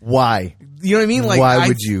Yeah. movie. Why? You know what I mean? Like, Why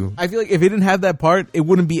would you? I feel like if it didn't have that part, it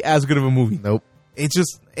wouldn't be as good of a movie. Nope. It's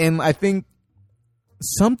just, and I think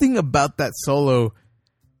something about that solo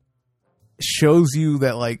shows you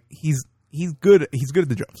that like he's good. He's good at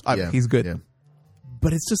the drums. Yeah. He's good. Yeah.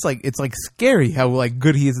 But it's just like, it's like scary how like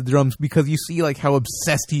good he is at the drums, because you see like how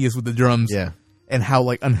obsessed he is with the drums. Yeah. And how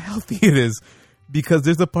like unhealthy it is, because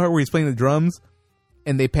there's a part where he's playing the drums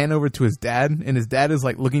and they pan over to his dad, and his dad is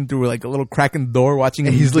like looking through like a little crack in the door watching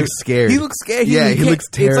him. And he looks scared. He looks scared. Yeah, he can't- looks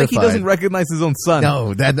It's like he doesn't terrified. recognize his own son.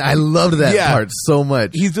 No, I loved that Yeah. part so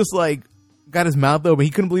much. He's just like got his mouth open. He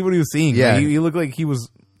couldn't believe what he was seeing. Yeah. Like, he looked like he was.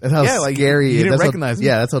 That's how Yeah, like, scary. he didn't that's recognize how, him.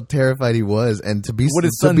 Yeah, that's how terrified he was, and to be What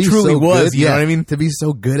his to son be truly so was, Good, you know yeah, what I mean? To be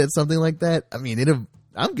so good at something like that, I mean,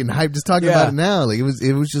 I'm getting hyped just talking Yeah. about it now. Like it was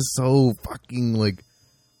just so fucking like,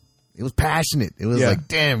 it was passionate. It was Yeah. like,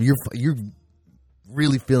 damn, you're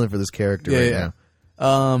really feeling for this character right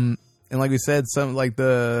now. And like we said, some like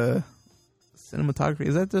the cinematography,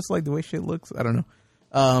 is that just like the way shit looks? I don't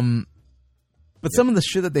know. But some of the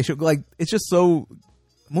shit that they show, like, it's just so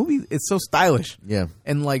it's so stylish. Yeah,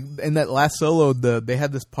 And like in that last solo, they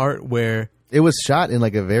had this part where it was shot in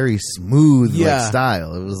like a very smooth Yeah. like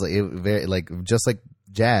style. It was like very like just like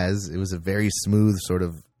jazz. It was a very smooth sort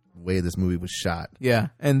of way this movie was shot. yeah,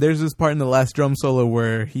 and there's this part in the last drum solo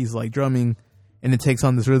where he's like drumming, and it takes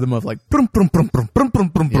on this rhythm of like brum, brum, brum, brum, brum, brum,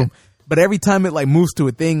 brum, Yeah. brum. But every time it like moves to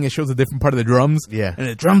a thing, it shows a different part of the drums. Yeah. And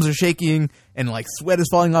the drums are shaking, and like sweat is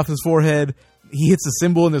falling off his forehead. He hits the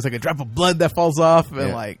cymbal, and there's like a drop of blood that falls off, and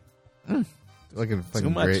Yeah. like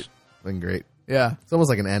Fucking much. great. Fucking great. Yeah. It's almost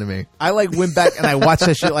like an anime. I like went back and I watched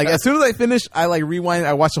that shit. Like as soon as I finished, I like rewind.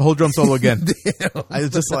 I watched the whole drum solo again. Damn. I was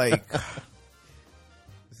just like,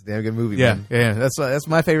 It's a damn good movie, yeah, man. yeah. That's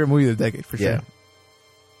my favorite movie of the decade for sure.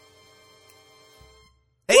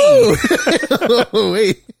 Hey!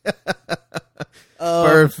 Wait.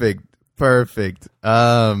 Perfect.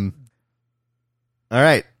 All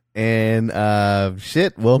right. And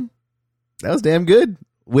shit, well, that was damn good.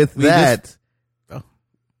 With that,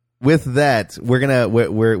 we're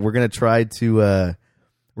gonna try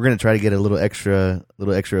to get a little extra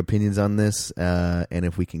opinions on this, and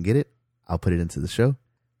if we can get it, I'll put it into the show.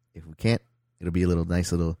 If we can't, it'll be a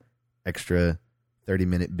nice little extra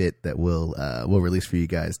 30-minute bit that we'll release for you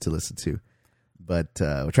guys to listen to. But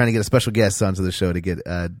we're trying to get a special guest onto the show to get.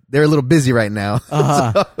 They're a little busy right now,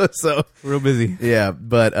 so real busy. Yeah,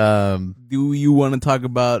 but do you want to talk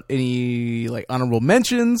about any like honorable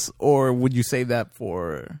mentions, or would you save that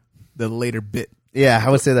for the later bit? Yeah, I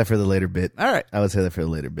would say that for the later bit. All right, I would say that for the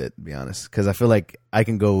later bit, to be honest, because I feel like I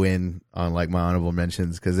can go in on like my honorable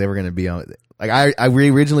mentions because they were going to be on. Like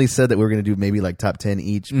we originally said that we were going to do maybe like top 10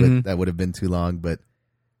 each, but that would have been too long. But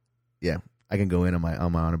yeah, I can go in on my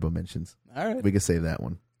honorable mentions. All right, we can save that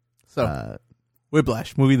one. So,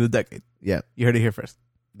 Whiplash, movie of the decade. Yeah, you heard it here first.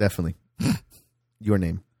 Definitely. Your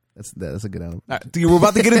Name. That's a good album. All right, we're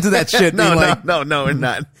about to get into that shit. No, we're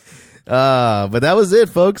not. But that was it,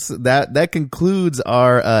 folks. That concludes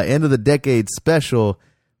our end of the decade special,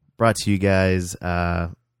 brought to you guys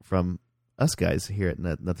from us guys here at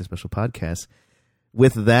Nothing Special Podcast.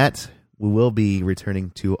 With that, we will be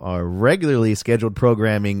returning to our regularly scheduled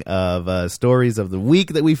programming of stories of the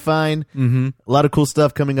week that we find. Mm-hmm. A lot of cool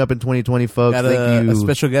stuff coming up in 2020, folks. Got a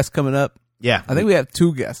special guest coming up. Yeah, I think we have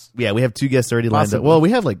 2 guests. Yeah, we have 2 guests already lined up. Well, we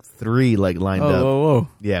have like 3 lined up. Whoa.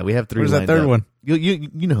 Yeah, we have 3. Where's that third one? You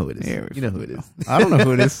know who it is. Yeah, you know who it is. I don't know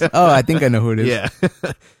who it is. Oh, I think I know who it is. Yeah.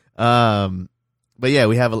 But yeah,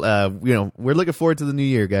 we have we're looking forward to the new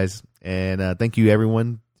year, guys, and thank you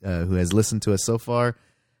everyone who has listened to us so far.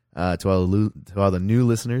 To all the new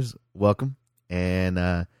listeners, welcome, and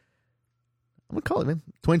I'm gonna call it, man.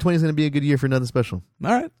 2020 is gonna be a good year for Nothing Special.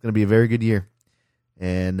 All right, it's gonna be a very good year.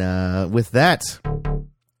 And with that,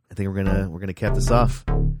 I think we're gonna cap this off.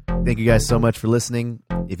 Thank you guys so much for listening.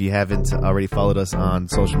 If you haven't already followed us on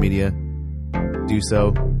social media, do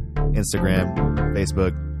so. Instagram,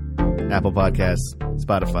 Facebook, Apple Podcasts,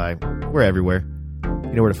 Spotify. We're everywhere.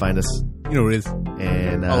 You know where to find us. You know what it is.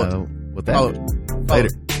 And with that, later.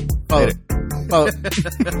 Later.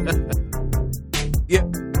 Yeah.